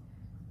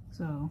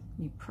 So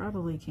you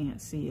probably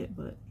can't see it,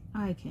 but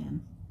I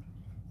can.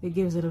 It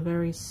gives it a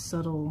very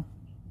subtle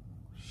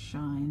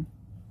shine.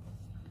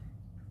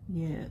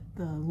 Yeah,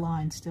 the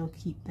lines still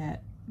keep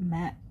that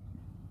matte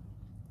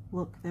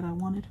look that I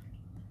wanted,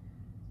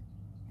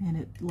 and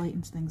it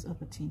lightens things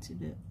up a teensy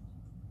bit.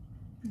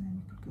 And then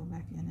you could go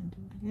back in and do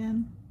it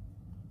again,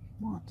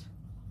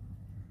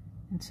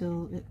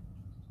 until it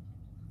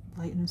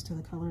lightens to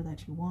the color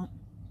that you want.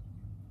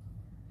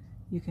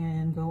 You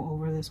can go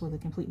over this with a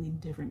completely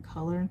different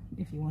color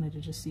if you wanted to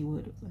just see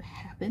what would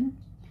happen,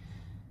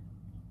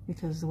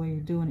 because the way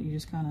you're doing it, you're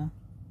just kind of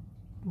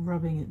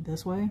rubbing it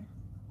this way,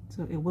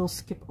 so it will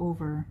skip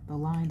over the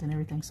lines and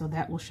everything, so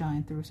that will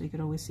shine through, so you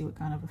could always see what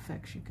kind of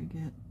effects you could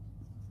get.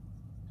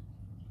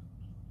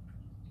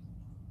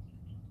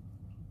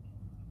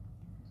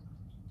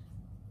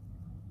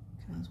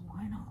 Because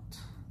why not?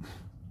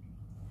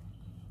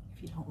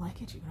 If you don't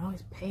like it, you can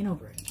always paint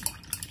over it.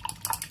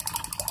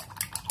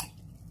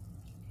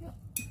 Yep,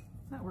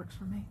 that works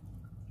for me.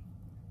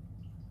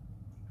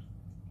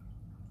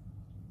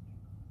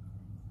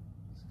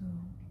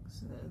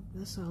 So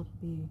this I'll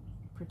be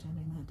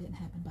pretending that didn't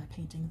happen by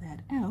painting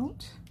that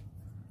out.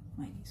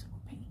 Might need some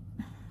more paint.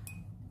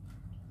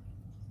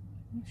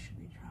 This should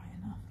be dry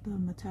enough. The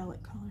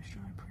metallic colors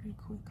dry pretty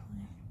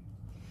quickly.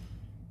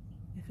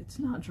 If it's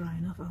not dry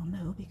enough, I'll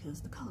know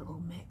because the color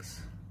will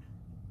mix.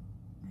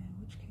 In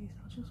which case,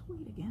 I'll just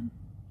wait again.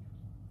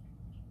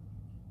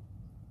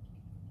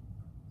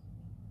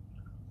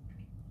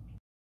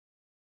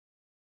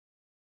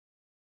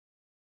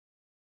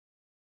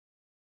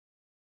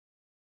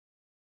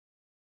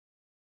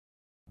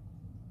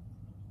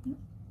 Yep.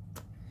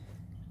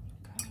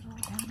 Got it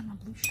all down in my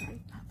blue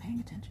stripe, not paying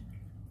attention.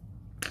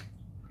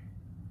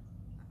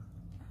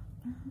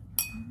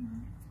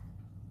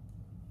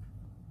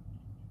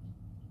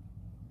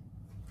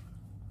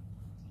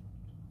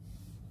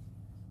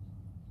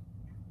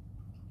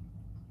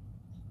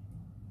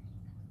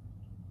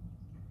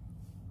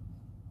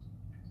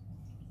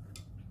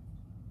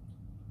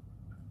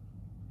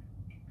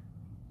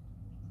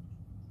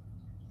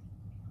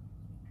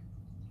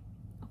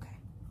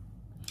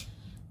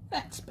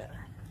 That's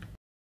better.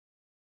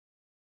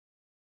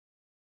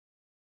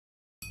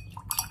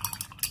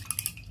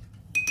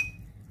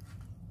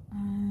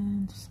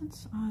 And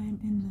since I'm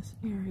in this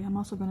area, I'm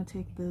also going to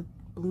take the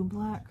blue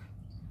black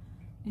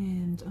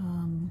and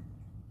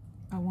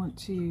I want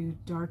to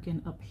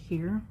darken up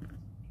here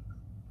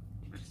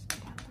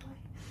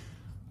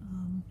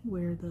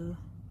where the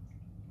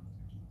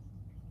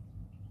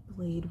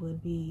blade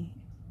would be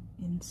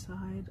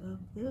inside of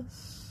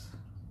this,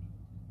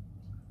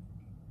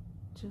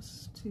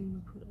 just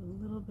to put a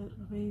little bit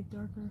of a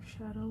darker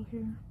shadow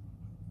here.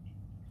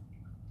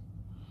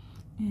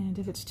 And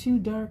if it's too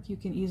dark, you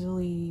can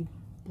easily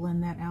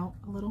blend that out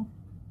a little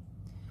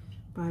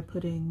by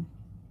putting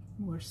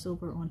more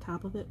silver on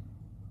top of it,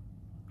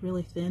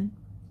 really thin,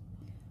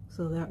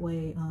 so that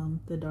way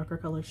the darker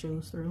color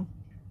shows through.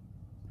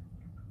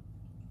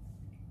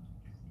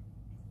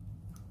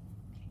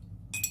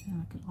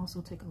 And I can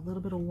also take a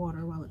little bit of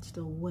water while it's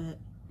still wet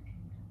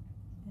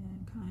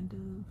and kind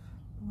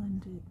of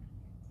blend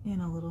it in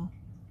a little,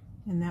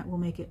 and that will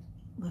make it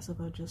less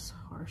of a just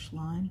harsh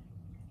line.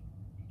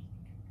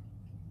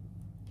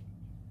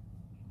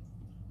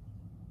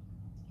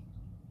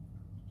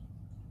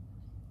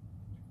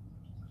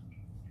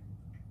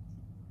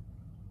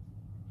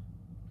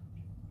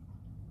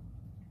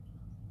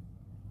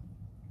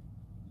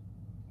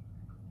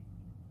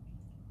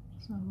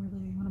 So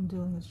really what I'm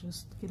doing is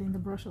just getting the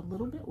brush a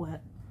little bit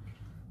wet,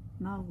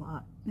 not a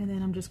lot, and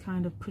then I'm just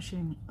kind of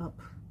pushing up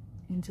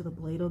into the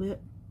blade a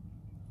bit,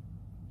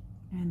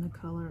 and the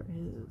color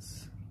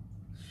is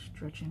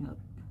stretching up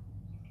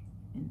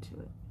into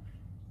it,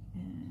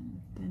 and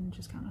then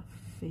just kind of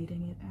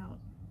fading it out.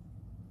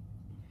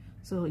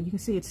 So you can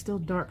see it's still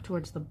dark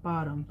towards the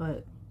bottom,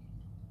 but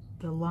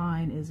the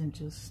line isn't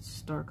just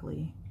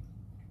starkly,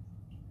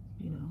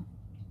 you know,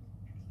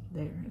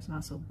 there. It's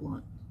not so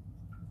blunt.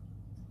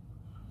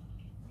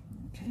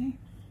 Okay.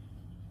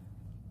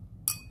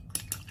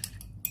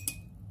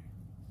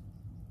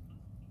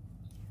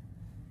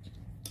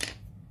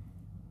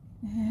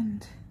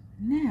 And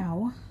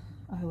now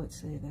I would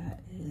say that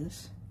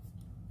is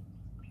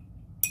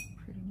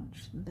pretty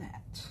much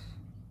that.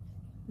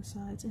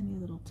 Besides any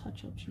little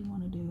touch-ups you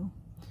want to do,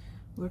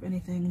 or if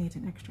anything needs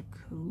an extra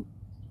coat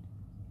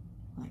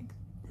like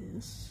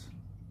this.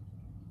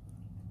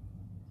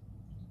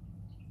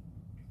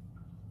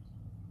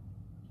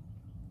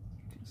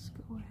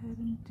 Go ahead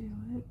and do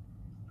it.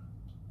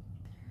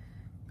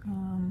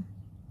 I'm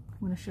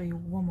going to show you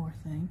one more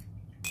thing.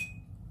 Did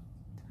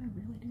I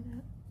really do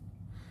that?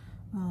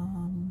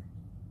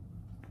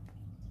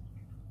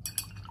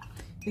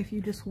 If you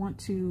just want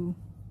to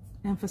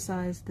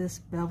emphasize this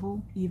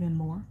bevel even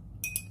more,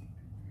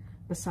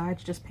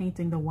 besides just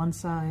painting the one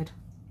side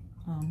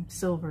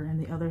silver and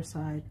the other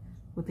side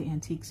with the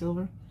antique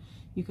silver,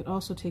 you could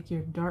also take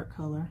your dark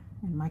color,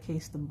 in my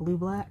case the blue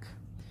black,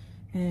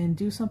 and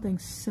do something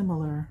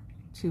similar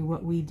to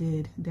what we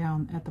did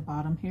down at the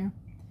bottom here,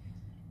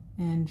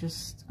 and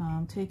just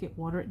take it,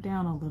 water it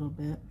down a little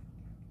bit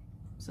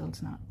so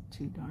it's not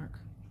too dark,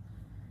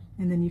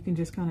 and then you can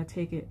just kind of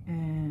take it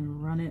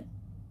and run it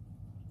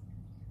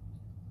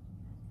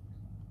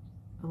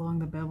along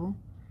the bevel,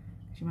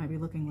 because you might be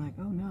looking like,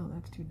 oh no,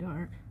 that's too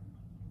dark,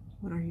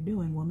 what are you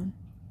doing, woman?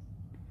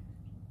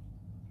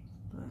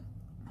 But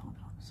hold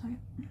on a second,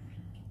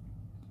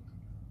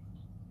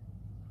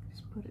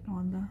 just put it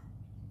on the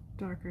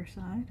darker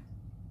side.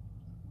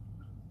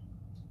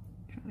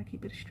 Try to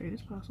keep it as straight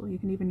as possible. You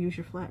can even use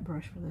your flat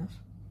brush for this.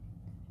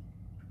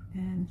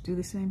 And do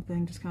the same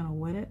thing, just kind of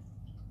wet it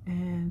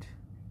and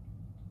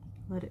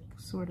let it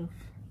sort of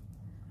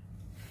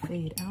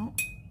fade out.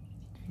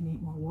 If you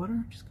need more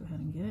water, just go ahead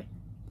and get it.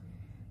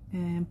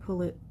 And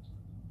pull it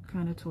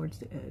kind of towards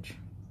the edge.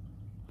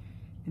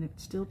 And if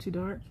it's still too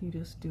dark, you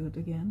just do it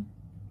again.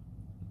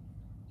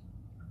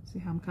 See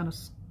how I'm kind of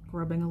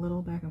scrubbing a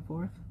little back and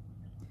forth?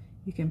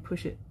 You can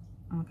push it,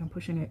 I'm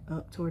pushing it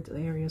up towards the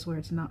areas where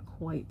it's not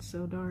quite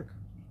so dark.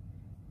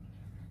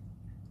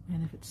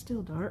 And if it's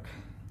still dark,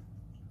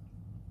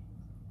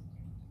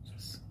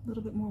 just a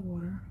little bit more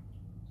water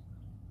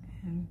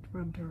and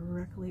rub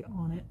directly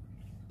on it.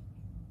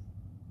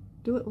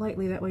 Do it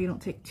lightly, that way you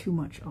don't take too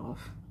much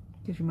off,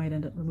 because you might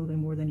end up removing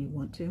more than you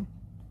want to.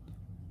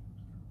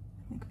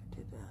 I think I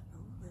did that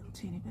a little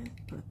teeny bit,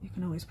 but you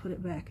can always put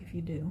it back if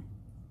you do.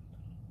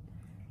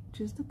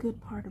 Which is the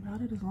good part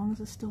about it, as long as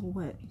it's still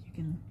wet, you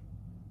can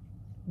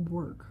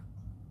work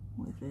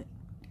with it.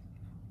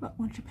 But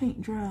once your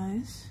paint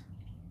dries,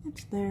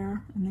 it's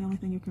there, and the only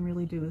thing you can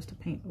really do is to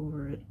paint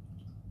over it.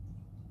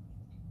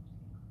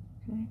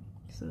 Okay,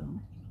 so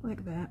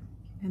like that,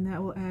 and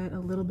that will add a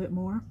little bit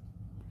more.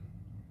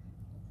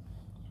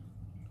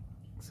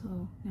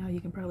 So now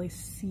you can probably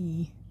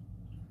see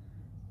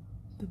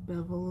the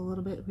bevel a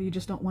little bit, but you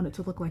just don't want it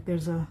to look like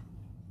there's a,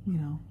 you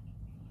know,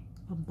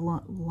 a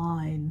blunt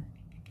line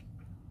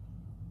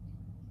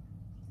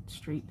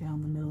straight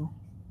down the middle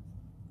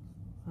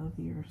of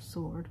your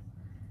sword.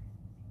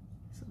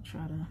 So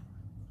try to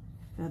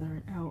feather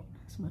it out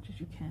as much as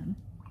you can.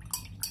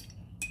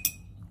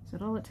 So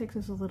all it takes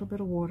is a little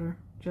bit of water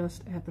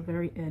just at the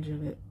very edge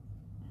of it,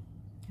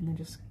 and then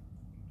just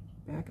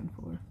back and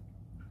forth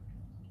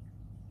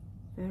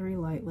very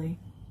lightly.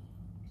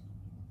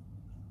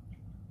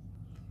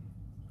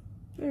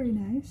 Very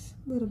nice,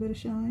 a little bit of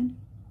shine,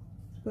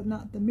 but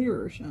not the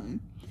mirror shine.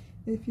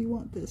 If you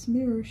want this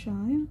mirror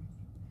shine,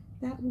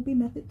 that will be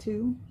method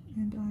 2,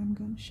 and I'm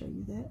going to show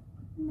you that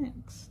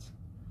next.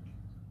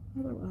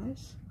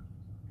 Otherwise,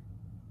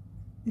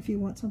 if you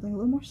want something a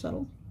little more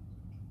subtle,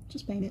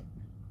 just paint it.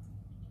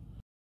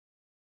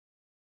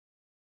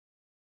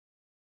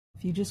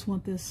 If you just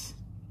want this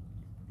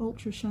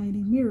ultra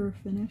shiny mirror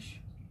finish,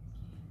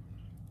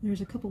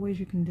 there's a couple ways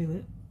you can do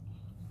it.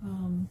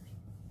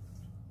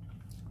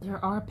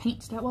 There are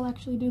paints that will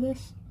actually do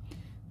this.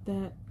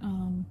 That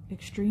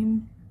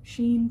extreme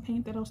sheen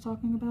paint that I was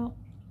talking about.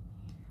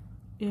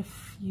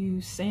 If you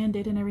sand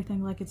it and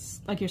everything like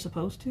you're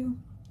supposed to,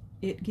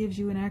 it gives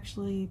you an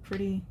actually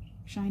pretty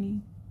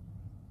shiny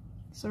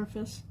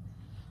surface.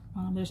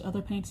 There's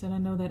other paints that I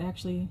know that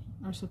actually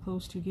are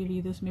supposed to give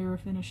you this mirror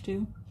finish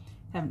too.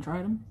 Haven't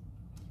tried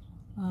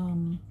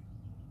them.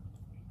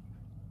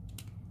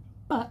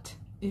 But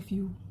if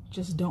you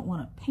just don't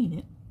want to paint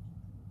it,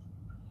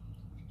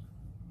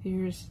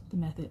 here's the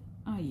method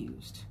I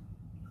used.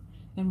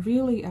 And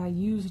really I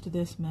used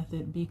this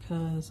method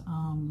because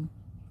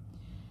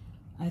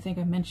I think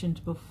I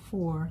mentioned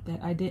before that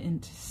I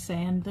didn't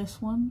sand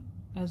this one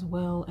as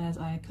well as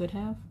I could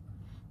have.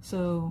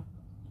 So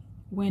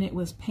when it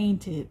was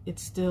painted, it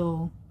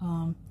still,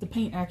 the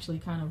paint actually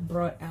kind of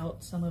brought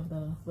out some of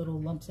the little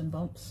lumps and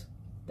bumps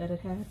that it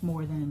had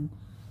more than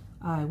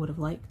I would have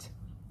liked.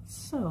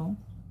 So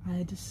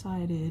I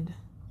decided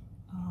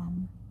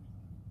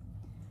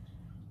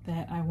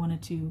that I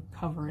wanted to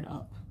cover it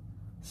up.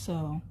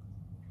 So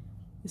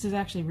this is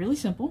actually really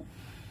simple.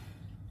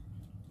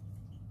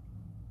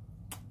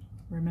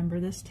 Remember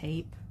this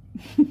tape.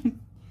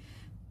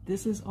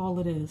 This is all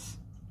it is.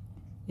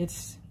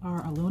 It's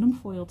our aluminum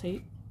foil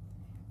tape,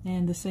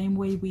 and the same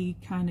way we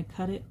kind of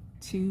cut it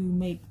to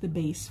make the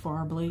base for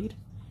our blade,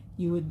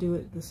 you would do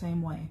it the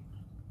same way.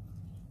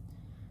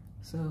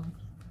 So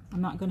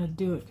I'm not going to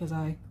do it because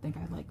I think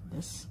I like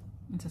this,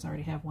 and since I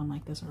already have one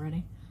like this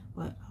already,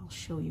 but I'll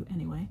show you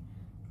anyway.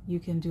 You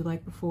can do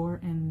like before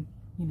and,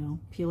 you know,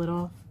 peel it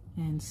off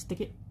and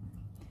stick it,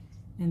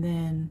 and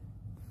then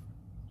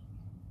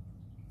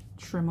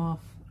trim off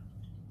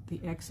the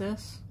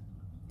excess,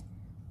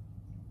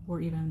 or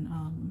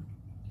even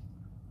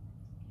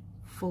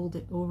fold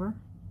it over,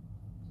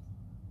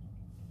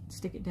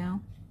 stick it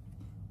down.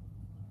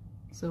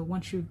 So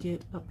once you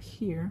get up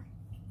here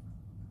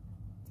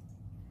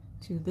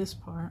to this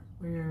part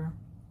where your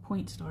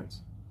point starts,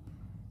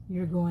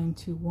 you're going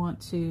to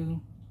want to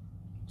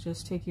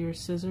just take your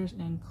scissors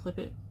and clip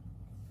it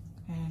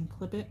and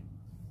clip it,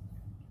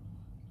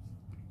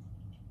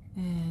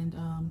 and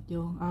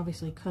you'll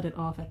obviously cut it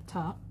off at the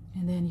top,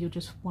 and then you'll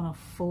just want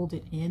to fold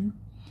it in.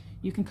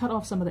 You can cut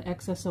off some of the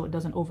excess so it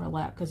doesn't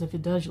overlap, because if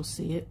it does, you'll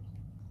see it.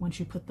 Once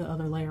you put the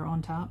other layer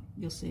on top,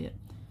 you'll see it.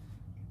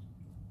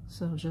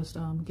 So just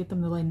get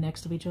them to lay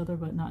next to each other,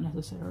 but not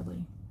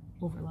necessarily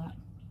overlap.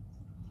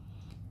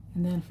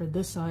 And then for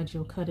this side,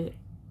 you'll cut it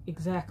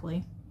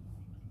exactly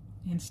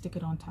and stick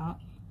it on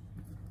top.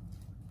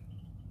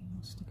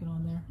 Stick it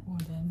on there, or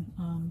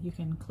then you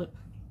can clip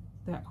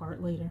that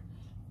part later.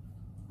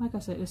 Like I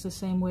said, it's the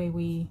same way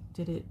we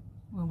did it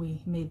when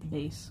we made the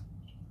base.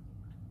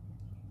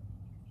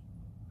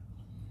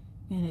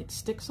 And it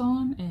sticks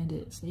on and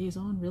it stays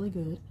on really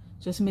good.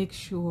 Just make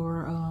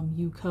sure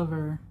you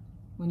cover,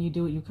 when you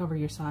do it, you cover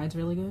your sides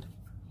really good.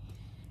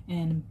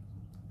 And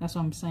that's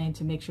what I'm saying,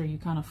 to make sure you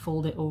kind of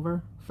fold it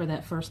over for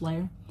that first layer.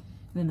 And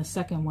then the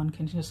second one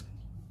can just,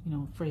 you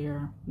know, for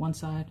your one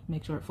side,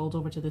 make sure it folds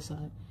over to this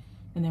side.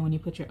 And then when you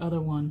put your other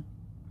one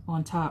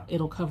on top,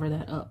 it'll cover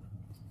that up.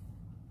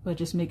 But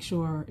just make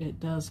sure it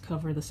does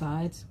cover the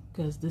sides,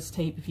 because this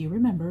tape, if you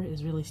remember,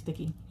 is really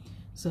sticky.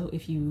 So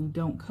if you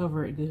don't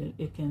cover it good,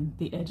 it can,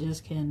 the edges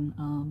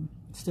can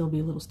still be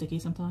a little sticky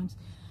sometimes.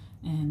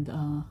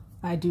 And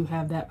I do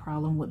have that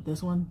problem with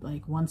this one.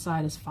 Like, one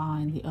side is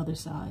fine, the other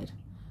side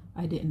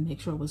I didn't make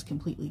sure was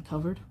completely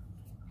covered.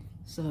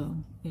 So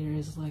there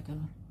is like a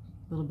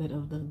little bit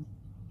of the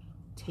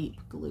tape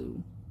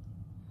glue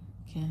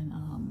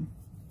can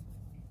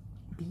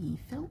be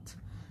felt,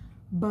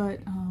 but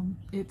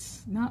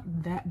it's not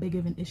that big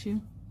of an issue,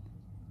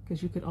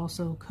 because you could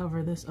also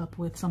cover this up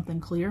with something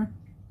clear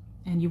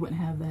and you wouldn't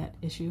have that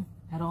issue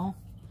at all.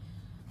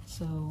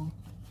 So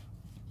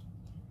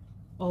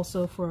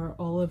also, for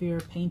all of your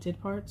painted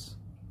parts,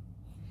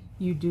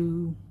 you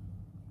do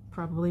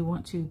probably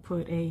want to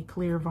put a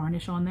clear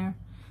varnish on there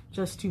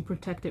just to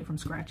protect it from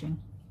scratching.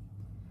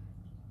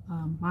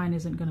 Mine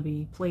isn't going to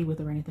be played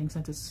with or anything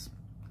since it's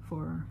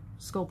for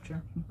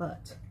sculpture,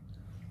 but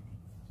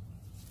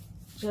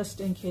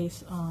just in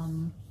case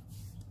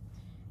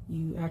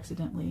you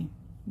accidentally,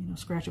 you know,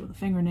 scratch it with a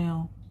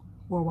fingernail,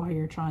 or while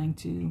you're trying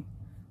to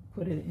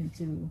put it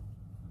into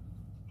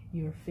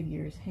your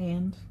figure's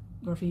hand,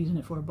 or if you're using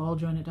it for a ball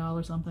jointed doll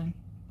or something.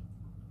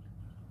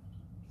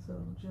 So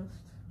just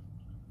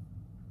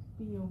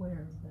be aware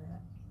of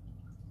that.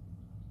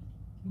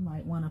 You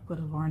might want to put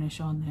a varnish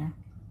on there.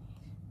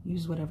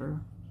 Use whatever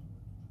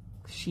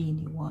sheen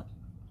you want,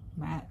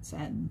 matte,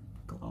 satin,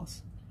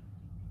 gloss.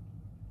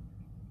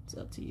 It's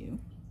up to you.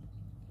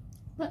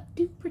 But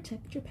do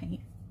protect your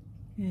paint.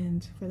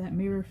 And for that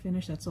mirror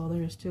finish, that's all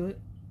there is to it.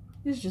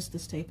 It's just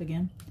this tape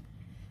again.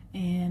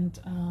 And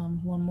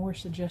one more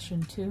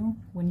suggestion too,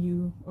 when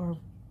you are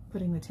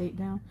putting the tape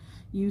down,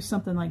 use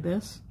something like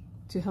this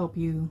to help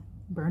you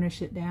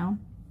burnish it down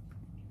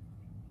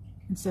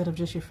instead of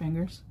just your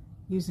fingers.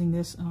 Using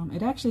this,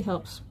 it actually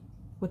helps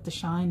with the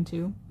shine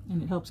too,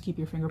 and it helps keep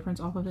your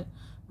fingerprints off of it,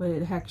 but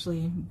it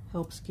actually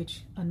helps get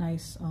you a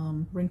nice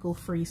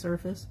wrinkle-free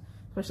surface,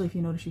 especially if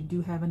you notice you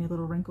do have any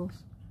little wrinkles.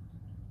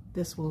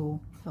 This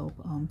will help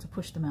to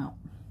push them out.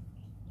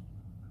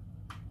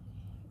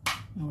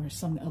 Or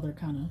some other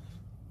kind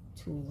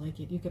of tool like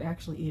it. You could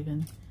actually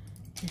even,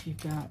 if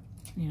you've got,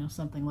 you know,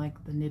 something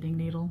like the knitting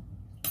needle,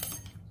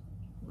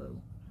 whoa,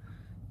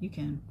 you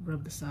can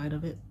rub the side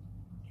of it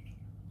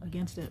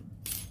against it.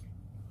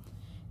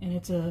 And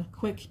it's a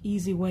quick,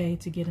 easy way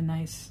to get a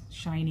nice,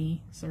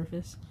 shiny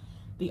surface.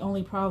 The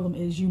only problem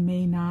is you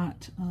may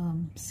not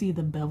see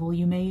the bevel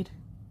you made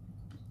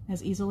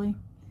as easily.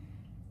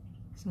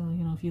 So,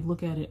 you know, if you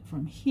look at it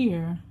from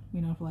here,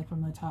 you know, like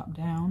from the top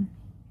down,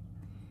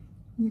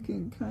 you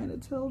can kind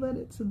of tell that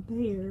it's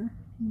there,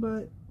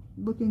 but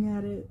looking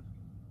at it,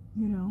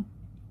 you know,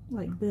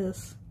 like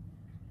this,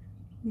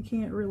 you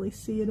can't really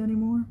see it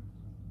anymore.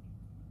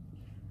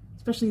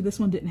 Especially this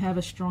one didn't have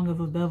as strong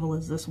of a bevel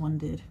as this one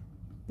did.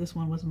 This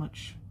one was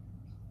much,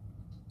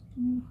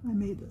 I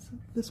made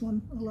this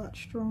one a lot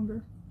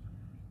stronger,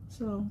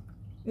 so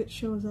it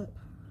shows up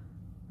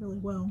really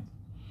well.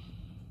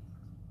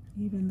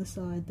 Even the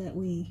side that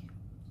we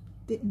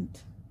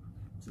didn't,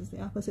 this is the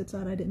opposite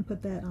side, I didn't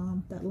put that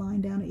that line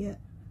down it yet.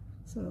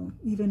 So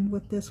even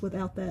with this,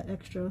 without that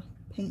extra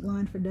paint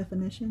line for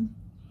definition,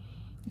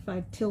 if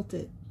I tilt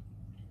it,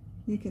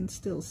 you can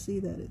still see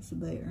that it's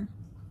there.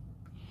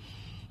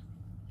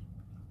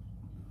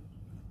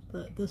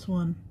 But this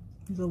one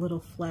is a little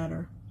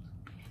flatter.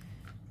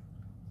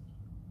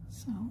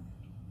 So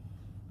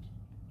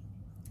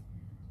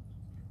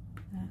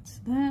that's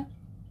that.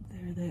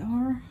 There they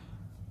are.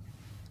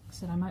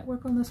 Said I might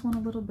work on this one a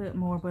little bit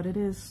more, but it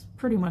is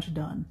pretty much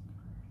done.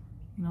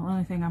 You know, the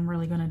only thing I'm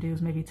really going to do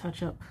is maybe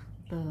touch up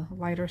the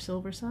lighter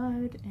silver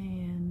side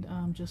and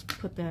just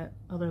put that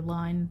other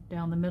line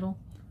down the middle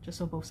just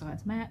so both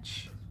sides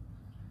match.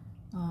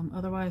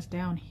 Otherwise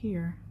down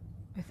here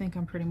I think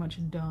I'm pretty much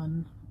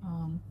done,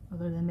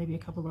 other than maybe a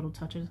couple little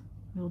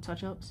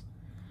touch-ups,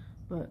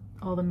 but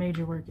all the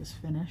major work is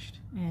finished,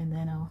 and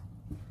then I'll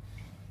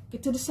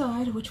get to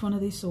decide which one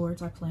of these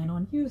swords I plan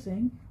on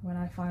using when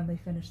I finally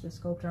finish this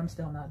sculpture. I'm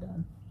still not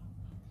done.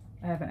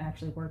 I haven't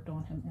actually worked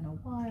on him in a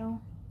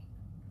while.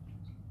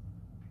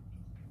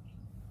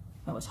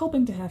 I was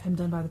hoping to have him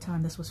done by the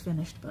time this was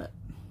finished, but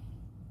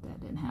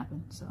that didn't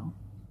happen. So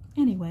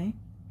anyway,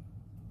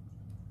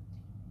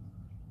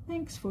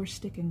 thanks for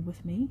sticking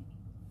with me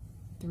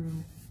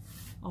through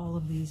all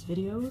of these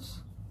videos.